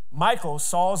 Michal,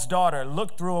 Saul's daughter,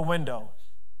 looked through a window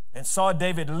and saw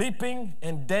David leaping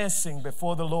and dancing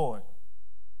before the Lord.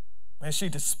 And she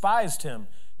despised him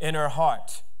in her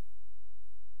heart.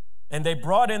 And they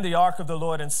brought in the ark of the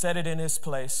Lord and set it in his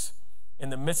place in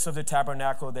the midst of the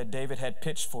tabernacle that David had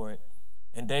pitched for it.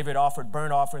 And David offered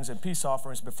burnt offerings and peace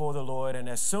offerings before the Lord. And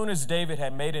as soon as David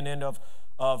had made an end of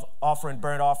offering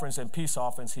burnt offerings and peace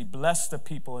offerings, he blessed the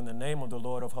people in the name of the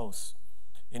Lord of hosts.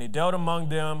 And he dealt among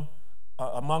them,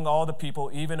 among all the people,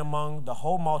 even among the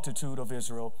whole multitude of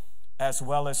Israel, as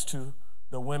well as to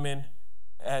the women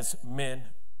as men,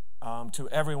 to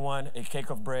everyone a cake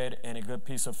of bread and a good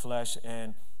piece of flesh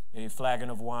and a flagon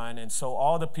of wine. And so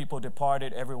all the people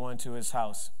departed, everyone to his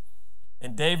house.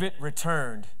 And David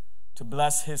returned to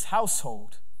bless his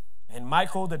household. And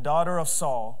Michal, the daughter of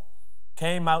Saul,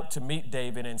 came out to meet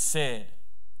David and said,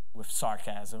 with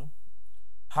sarcasm,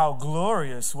 "How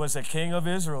glorious was the king of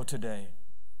Israel today,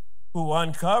 who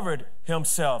uncovered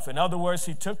himself." In other words,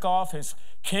 he took off his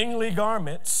kingly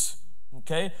garments,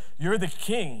 okay? You're the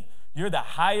king. You're the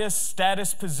highest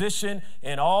status position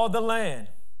in all the land.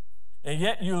 And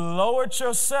yet you lowered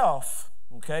yourself,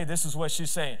 okay? This is what she's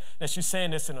saying. Now, she's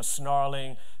saying this in a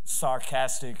snarling,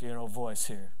 sarcastic, voice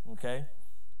here, okay?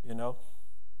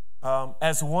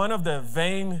 As one of the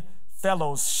vain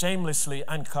fellows shamelessly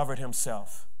uncovered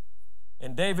himself.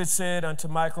 And David said unto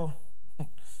Michal,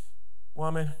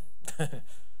 "Woman,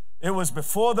 it was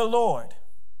before the Lord.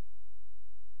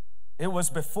 It was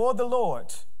before the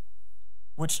Lord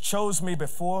which chose me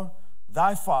before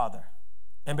thy father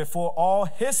and before all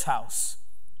his house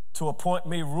to appoint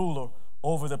me ruler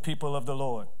over the people of the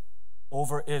Lord,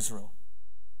 over Israel.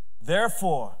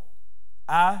 Therefore,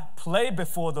 I play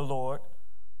before the Lord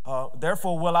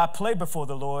Therefore will I play before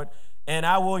the Lord, and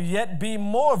I will yet be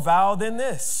more vile than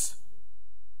this.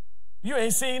 You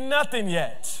ain't seen nothing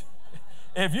yet.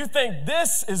 If you think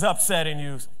this is upsetting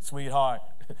you, sweetheart,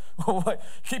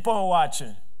 keep on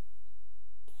watching.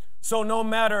 So no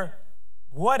matter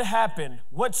what happened,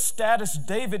 what status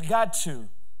David got to,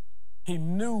 he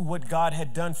knew what God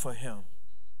had done for him.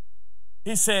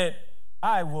 He said,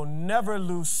 I will never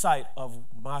lose sight of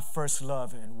my first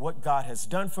love and what God has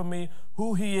done for me,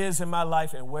 who he is in my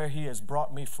life, and where he has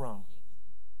brought me from.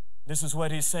 This is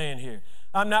what he's saying here.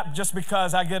 I'm not just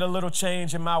because I get a little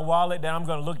change in my wallet that I'm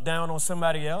going to look down on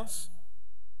somebody else.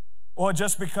 Or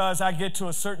just because I get to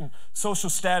a certain social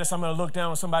status, I'm going to look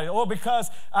down on somebody. Or because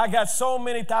I got so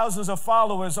many thousands of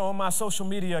followers on my social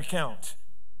media account.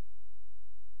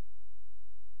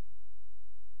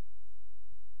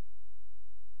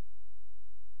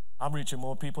 I'm reaching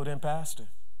more people than Pastor.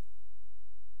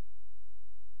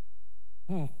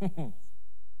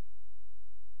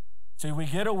 See, we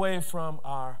get away from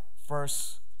our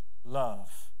first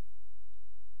love.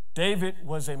 David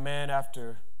was a man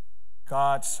after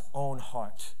God's own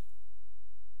heart.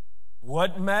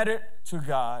 What mattered to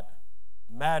God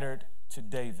mattered to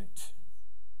David.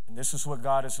 And this is what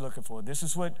God is looking for. This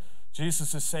is what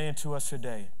Jesus is saying to us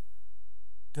today.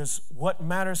 Does what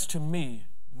matters to me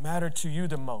matter to you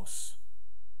the most?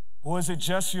 Or is it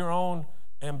just your own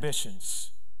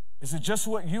ambitions? Is it just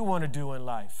what you want to do in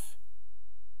life?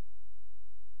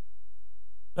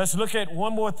 Let's look at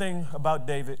one more thing about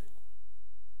David.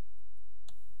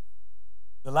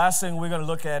 The last thing we're going to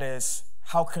look at is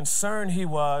how concerned he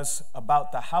was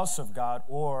about the house of God,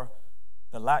 or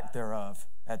the lack thereof,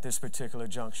 at this particular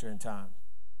juncture in time.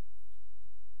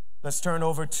 Let's turn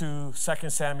over to 2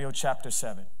 Samuel chapter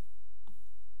 7.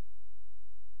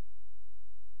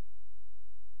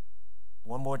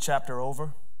 One more chapter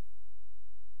over.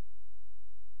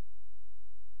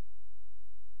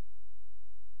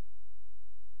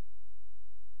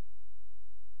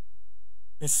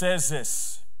 It says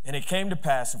this, and it came to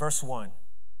pass, verse 1,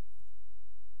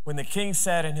 when the king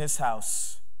sat in his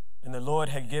house, and the Lord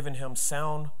had given him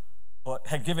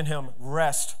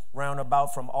rest round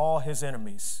about from all his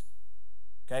enemies.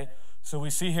 Okay? So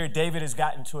we see here David has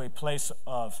gotten to a place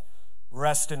of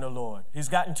rest in the Lord. He's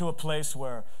gotten to a place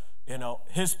where,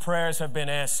 his prayers have been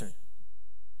answered.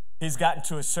 He's gotten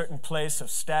to a certain place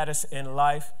of status in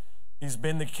life. He's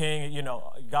been the king.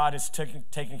 God is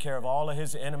taking care of all of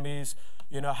his enemies.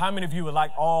 How many of you would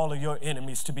like all of your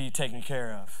enemies to be taken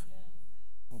care of?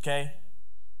 Okay?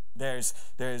 There's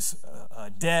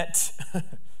debt.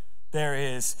 There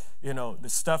is, the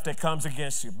stuff that comes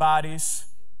against your bodies.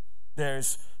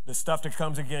 There's the stuff that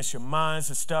comes against your minds,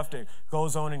 the stuff that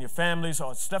goes on in your families,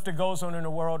 or stuff that goes on in the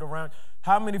world around.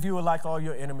 How many of you would like all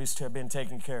your enemies to have been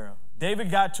taken care of?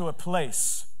 David got to a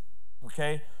place,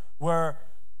 okay, where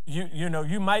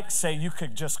you might say you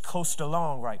could just coast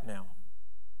along right now.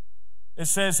 It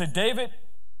says that David,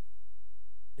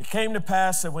 it came to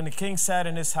pass that when the king sat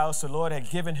in his house, the Lord had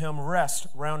given him rest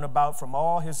round about from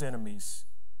all his enemies.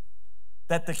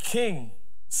 That the king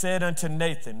said unto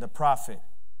Nathan the prophet,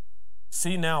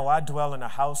 see now, I dwell in a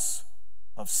house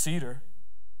of cedar,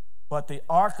 but the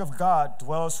ark of God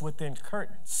dwells within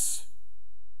curtains.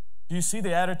 Do you see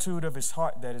the attitude of his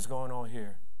heart that is going on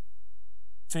here?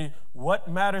 See, what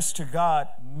matters to God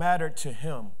mattered to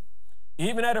him.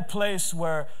 Even at a place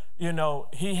where,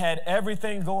 he had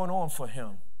everything going on for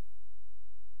him.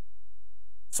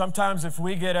 Sometimes if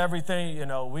we get everything,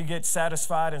 we get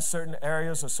satisfied in certain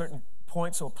areas or certain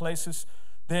points or places,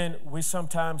 then we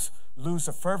sometimes lose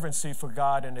the fervency for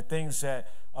God and the things that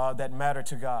matter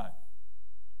to God.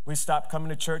 We stop coming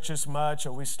to church as much,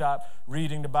 or we stop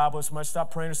reading the Bible as much, stop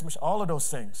praying as much, all of those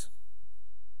things.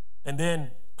 And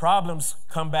then problems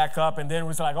come back up, and then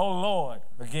we're like, oh, Lord,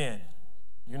 again.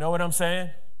 You know what I'm saying?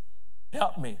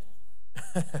 Help me.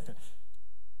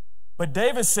 But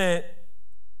David said,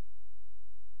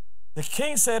 the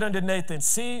king said unto Nathan,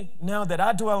 see now that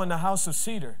I dwell in the house of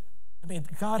cedar.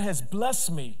 God has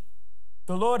blessed me.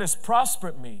 The Lord has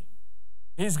prospered me.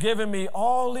 He's given me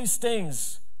all these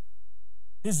things.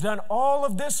 He's done all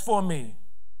of this for me.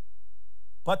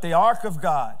 But the ark of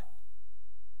God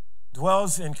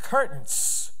dwells in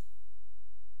curtains.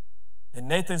 And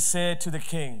Nathan said to the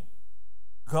king,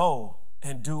 go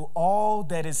and do all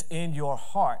that is in your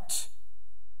heart,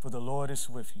 for the Lord is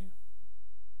with you.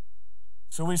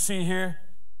 So we see here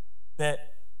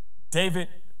that David's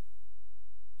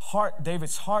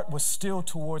heart was still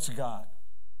towards God.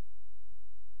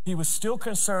 He was still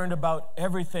concerned about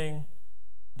everything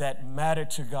that mattered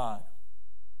to God.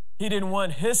 He didn't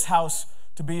want his house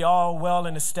to be all well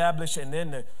and established, and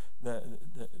then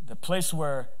the place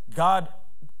where God,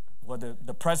 where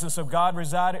the presence of God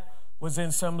resided, was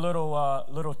in some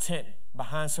little tent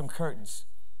behind some curtains.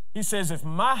 He says, if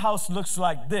my house looks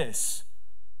like this,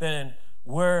 then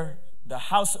where the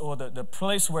house or the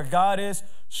place where God is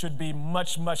should be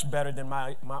much, much better than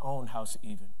my own house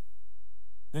even.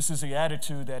 This is the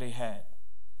attitude that he had.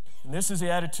 And this is the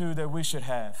attitude that we should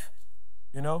have.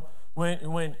 You know,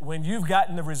 when you've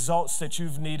gotten the results that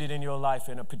you've needed in your life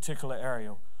in a particular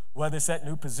area, whether it's that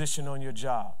new position on your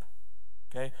job,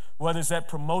 okay, whether it's that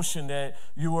promotion that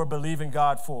you were believing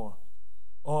God for,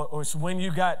 or it's when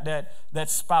you got that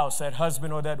spouse, that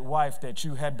husband or that wife that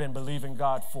you had been believing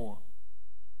God for.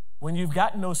 When you've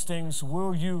gotten those things,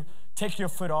 will you take your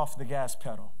foot off the gas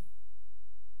pedal?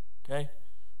 Okay?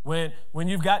 When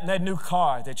you've gotten that new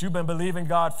car that you've been believing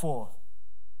God for,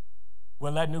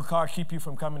 will that new car keep you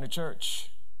from coming to church?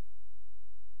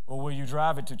 Or will you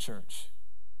drive it to church?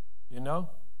 You know?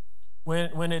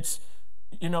 When it's,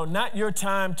 you know, not your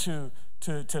time to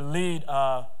lead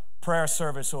a prayer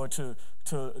service or to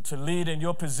lead in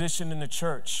your position in the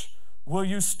church, will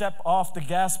you step off the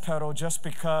gas pedal just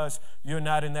because you're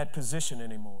not in that position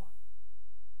anymore?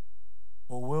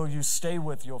 Or will you stay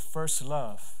with your first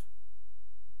love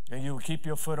and you will keep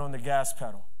your foot on the gas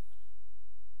pedal?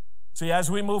 See,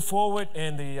 as we move forward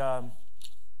in the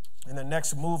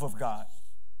next move of God,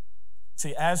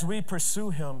 see, as we pursue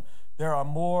him, there are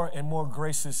more and more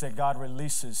graces that God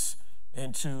releases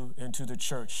into the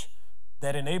church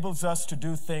that enables us to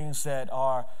do things that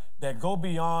go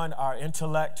beyond our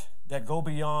intellect, that go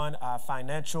beyond our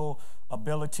financial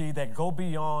ability, that go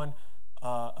beyond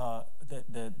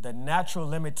the natural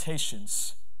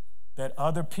limitations that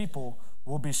other people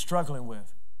will be struggling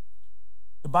with.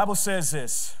 The Bible says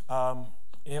this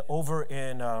over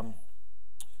in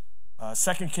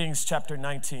 2 Kings chapter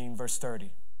 19, verse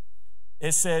 30.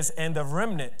 It says, and the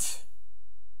remnant,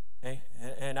 okay,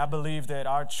 and I believe that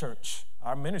our church,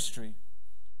 our ministry,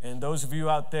 and those of you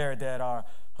out there that are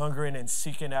hungering and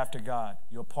seeking after God,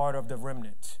 you're part of the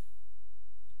remnant.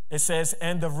 It says,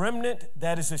 and the remnant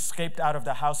that is escaped out of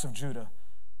the house of Judah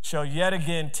shall yet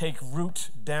again take root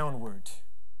downward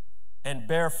and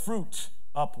bear fruit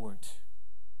upward.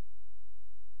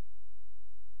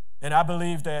 And I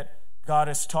believe that God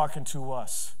is talking to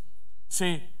us.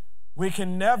 See, we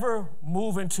can never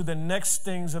move into the next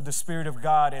things of the Spirit of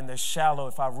God in the shallow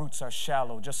if our roots are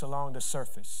shallow, just along the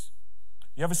surface.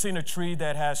 You ever seen a tree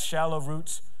that has shallow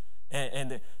roots?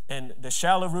 And the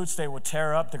shallow roots, they will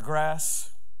tear up the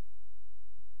grass.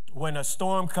 When a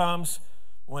storm comes,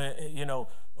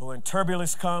 when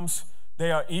turbulence comes,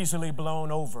 they are easily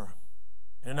blown over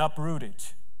and uprooted.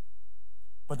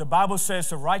 But the Bible says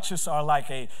the righteous are like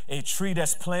a tree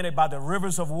that's planted by the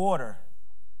rivers of water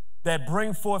that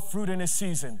bring forth fruit in its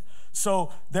season.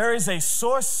 So there is a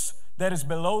source that is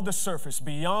below the surface,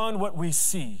 beyond what we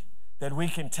see, that we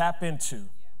can tap into.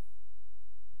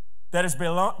 That is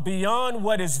beyond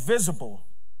what is visible.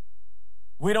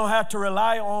 We don't have to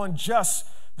rely on just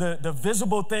the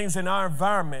visible things in our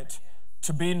environment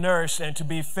to be nourished and to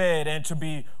be fed and to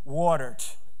be watered.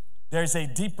 There's a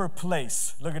deeper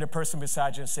place. Look at the person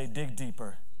beside you and say, dig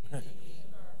deeper.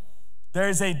 There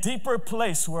is a deeper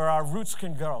place where our roots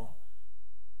can go.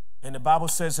 And the Bible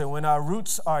says that when our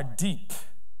roots are deep,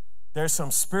 there's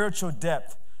some spiritual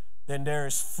depth, then there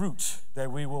is fruit that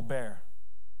we will bear.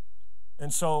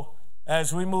 And so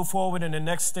as we move forward in the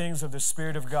next things of the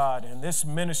Spirit of God in this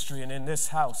ministry and in this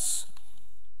house,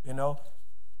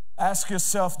 ask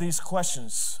yourself these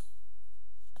questions.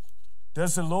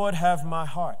 Does the Lord have my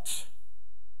heart,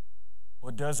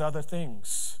 or does other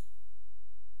things?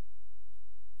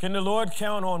 Can the Lord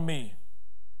count on me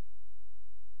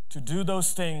to do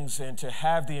those things and to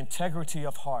have the integrity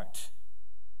of heart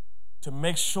to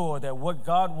make sure that what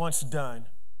God wants done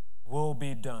will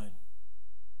be done?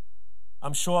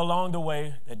 I'm sure along the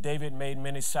way that David made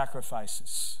many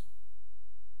sacrifices.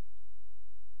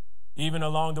 Even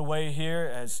along the way here,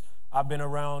 as I've been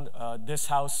around this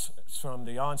house from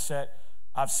the onset,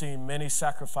 I've seen many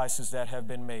sacrifices that have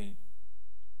been made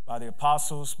by the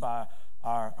apostles, by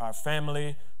our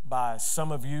family, by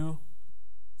some of you.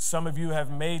 Some of you have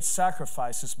made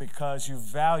sacrifices because you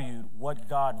valued what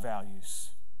God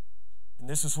values. And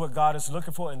this is what God is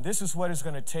looking for, and this is what it's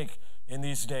going to take in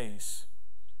these days.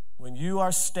 When you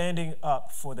are standing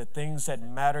up for the things that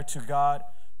matter to God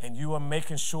and you are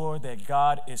making sure that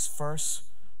God is first,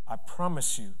 I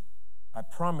promise you,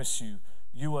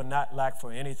 you will not lack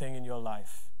for anything in your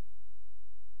life.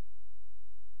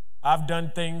 I've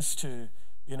done things to,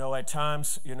 at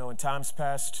times, in times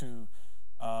past to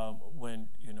when,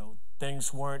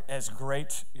 things weren't as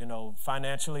great,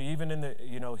 financially, even in the,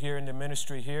 here in the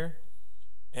ministry here.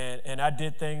 And I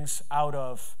did things out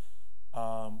of,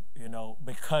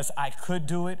 because I could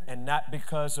do it and not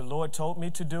because the Lord told me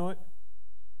to do it.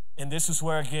 And this is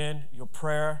where, again, your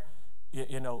prayer,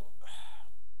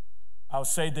 I'll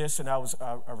say this, and I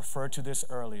referred to this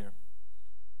earlier,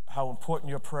 how important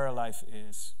your prayer life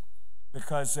is,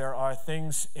 because there are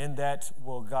things in that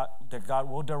God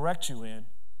will direct you in,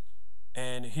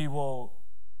 and he will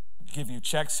give you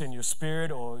checks in your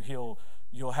spirit, or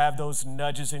you'll have those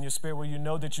nudges in your spirit where you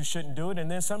know that you shouldn't do it. And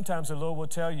then sometimes the Lord will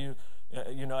tell you,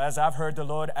 as I've heard the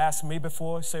Lord ask me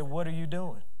before, say, what are you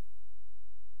doing?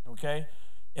 Okay?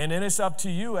 And then it's up to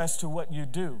you as to what you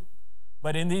do.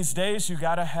 But in these days, you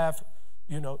got to have,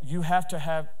 you have to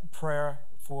have prayer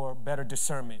for better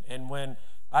discernment. And when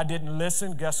I didn't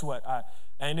listen, guess what? I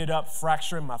ended up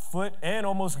fracturing my foot and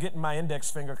almost getting my index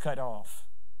finger cut off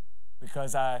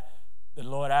because the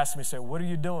Lord asked me, said, what are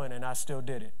you doing? And I still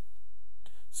did it.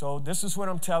 So this is what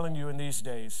I'm telling you in these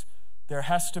days. There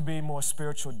has to be more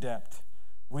spiritual depth.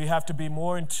 We have to be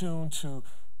more in tune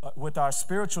with our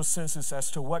spiritual senses as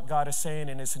to what God is saying.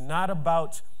 And it's not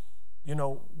about,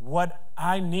 what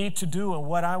I need to do and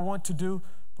what I want to do,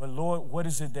 but Lord, what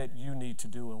is it that you need to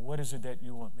do and what is it that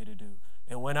you want me to do?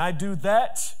 And when I do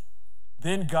that,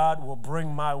 then God will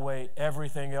bring my way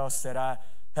everything else that I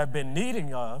have been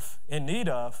in need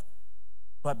of,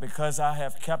 but because I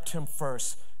have kept him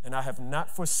first and I have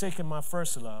not forsaken my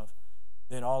first love,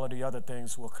 then all of the other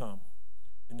things will come.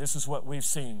 And this is what we've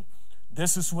seen.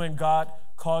 This is when God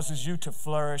causes you to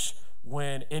flourish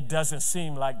when it doesn't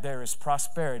seem like there is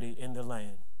prosperity in the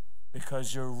land,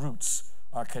 because your roots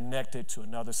are connected to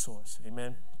another source.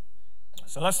 Amen.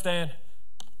 So let's stand.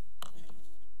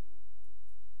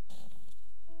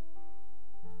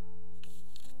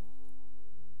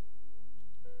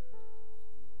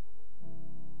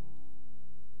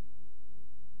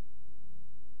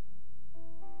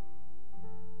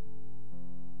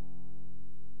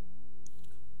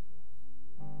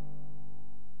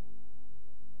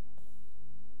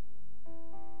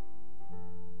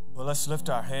 Well, let's lift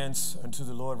our hands unto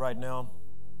the Lord right now.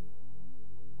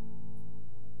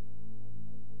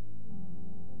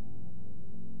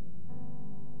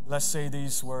 Let's say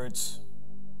these words.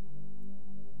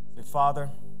 Say, Father,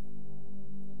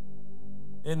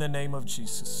 in the name of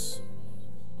Jesus,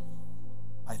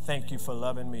 I thank you for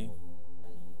loving me.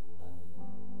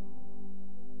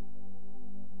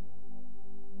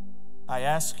 I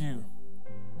ask you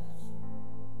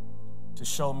to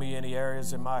show me any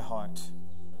areas in my heart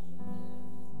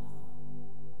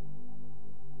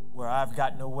where I've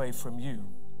gotten away from you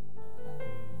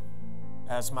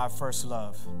as my first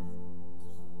love.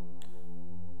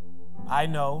 I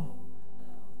know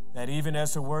that even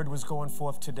as the word was going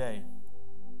forth today,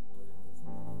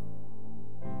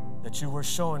 that you were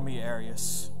showing me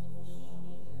areas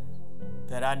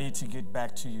that I need to get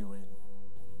back to you in.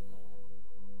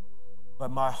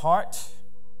 But my heart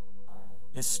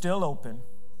is still open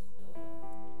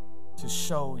to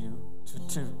show you,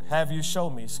 to have you show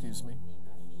me,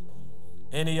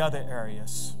 any other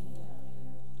areas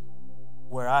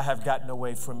where I have gotten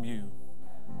away from you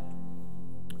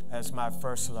as my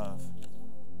first love.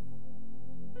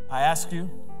 I ask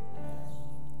you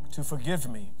to forgive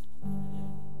me.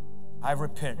 I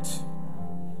repent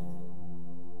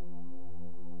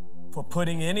for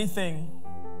putting anything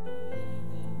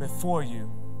before you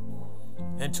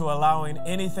and to allowing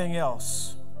anything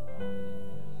else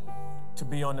to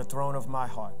be on the throne of my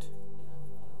heart.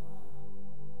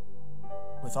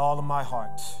 With all of my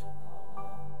heart,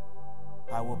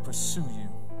 I will pursue you.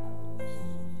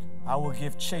 I will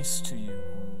give chase to you.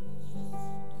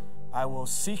 I will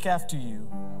seek after you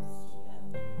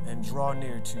and draw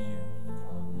near to you.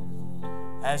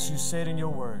 As you said in your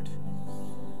word,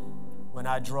 when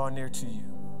I draw near to you,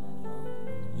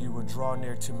 you will draw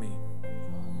near to me.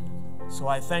 So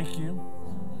I thank you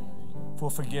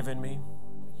for forgiving me.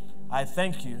 I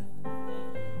thank you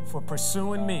for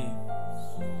pursuing me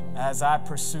as I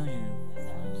pursue you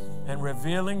and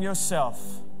revealing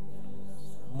yourself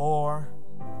more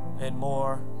and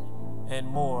more and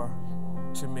more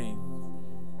to me.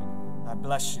 I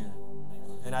bless you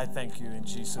and I thank you in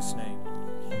Jesus' name.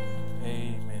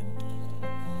 Amen.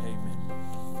 Amen.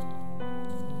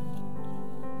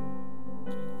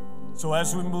 So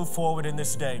as we move forward in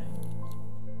this day,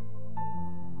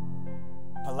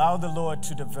 allow the Lord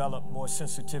to develop more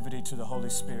sensitivity to the Holy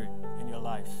Spirit in your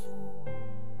life.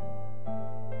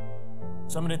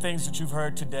 Some of the things that you've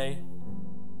heard today,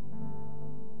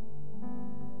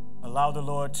 allow the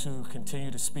Lord to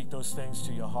continue to speak those things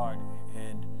to your heart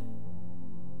and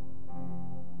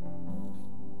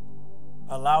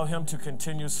Allow him to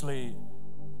continuously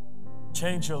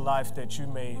change your life that you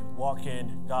may walk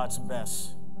in God's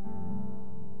best.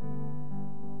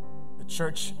 The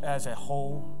church as a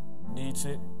whole needs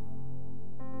it.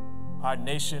 Our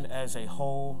nation as a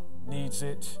whole needs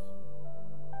it.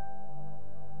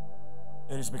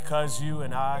 It is because you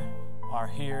and I are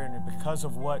here, and because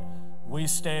of what we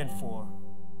stand for,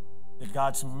 that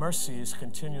God's mercy is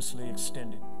continuously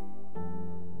extended.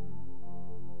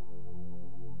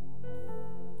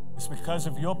 It's because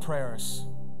of your prayers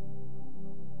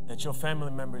that your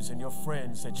family members and your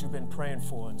friends that you've been praying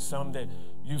for, and some that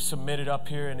you've submitted up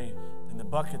here in the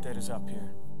bucket that is up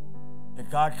here, that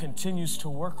God continues to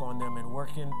work on them and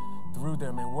working through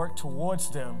them and work towards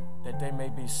them that they may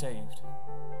be saved.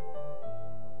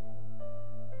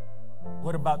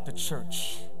 What about the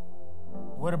church?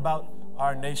 What about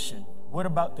our nation? What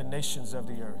about the nations of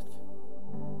the earth?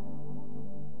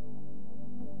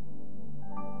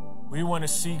 We want to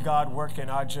see God work in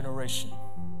our generation,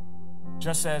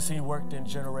 just as he worked in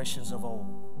generations of old.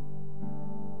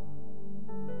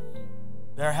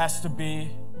 There has to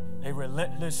be a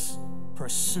relentless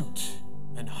pursuit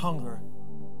and hunger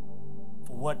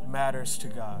for what matters to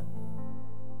God.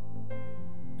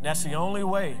 And that's the only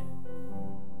way.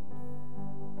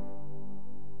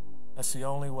 That's the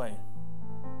only way.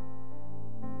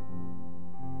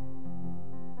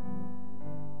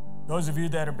 Those of you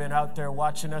that have been out there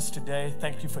watching us today,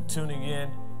 thank you for tuning in.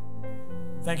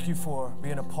 Thank you for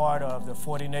being a part of the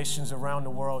 40 nations around the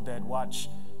world that watch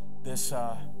this,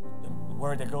 the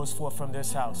word that goes forth from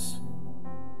this house.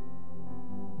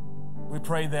 We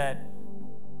pray that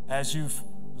as you've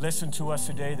listened to us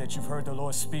today, that you've heard the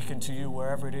Lord speaking to you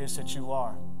wherever it is that you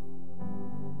are.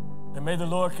 And may the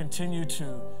Lord continue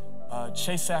to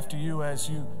chase after you as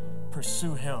you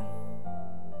pursue him,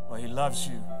 for he loves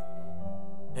you.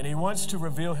 And he wants to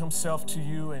reveal himself to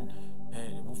you and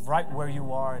right where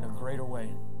you are in a greater way.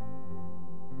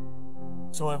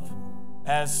 So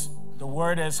as the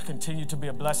word has continued to be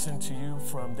a blessing to you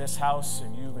from this house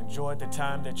and you've enjoyed the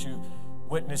time that you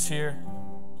witnessed here,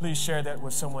 please share that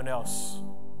with someone else.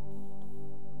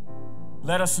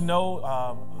 Let us know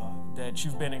that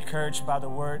you've been encouraged by the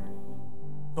word.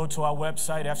 Go to our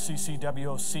website,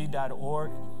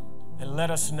 fccwoc.org, and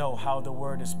let us know how the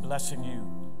word is blessing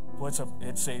you. For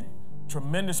it's a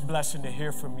tremendous blessing to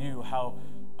hear from you how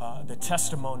the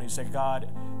testimonies that God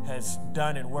has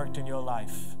done and worked in your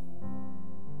life.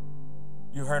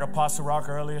 You heard Apostle Rock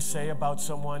earlier say about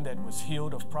someone that was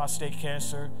healed of prostate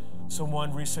cancer,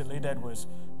 someone recently that was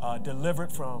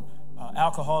delivered from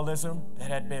alcoholism, that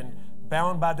had been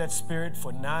bound by that spirit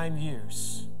for 9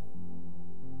 years.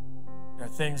 There are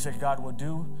things that God will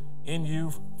do in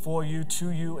you, for you, to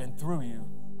you, and through you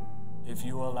if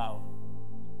you allow.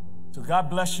 So God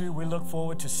bless you. We look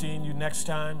forward to seeing you next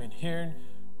time and hearing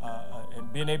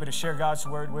and being able to share God's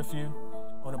word with you.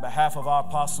 On behalf of our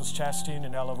apostles, Chastine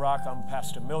and Ella Rock, I'm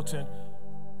Pastor Milton.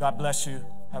 God bless you.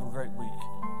 Have a great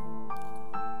week.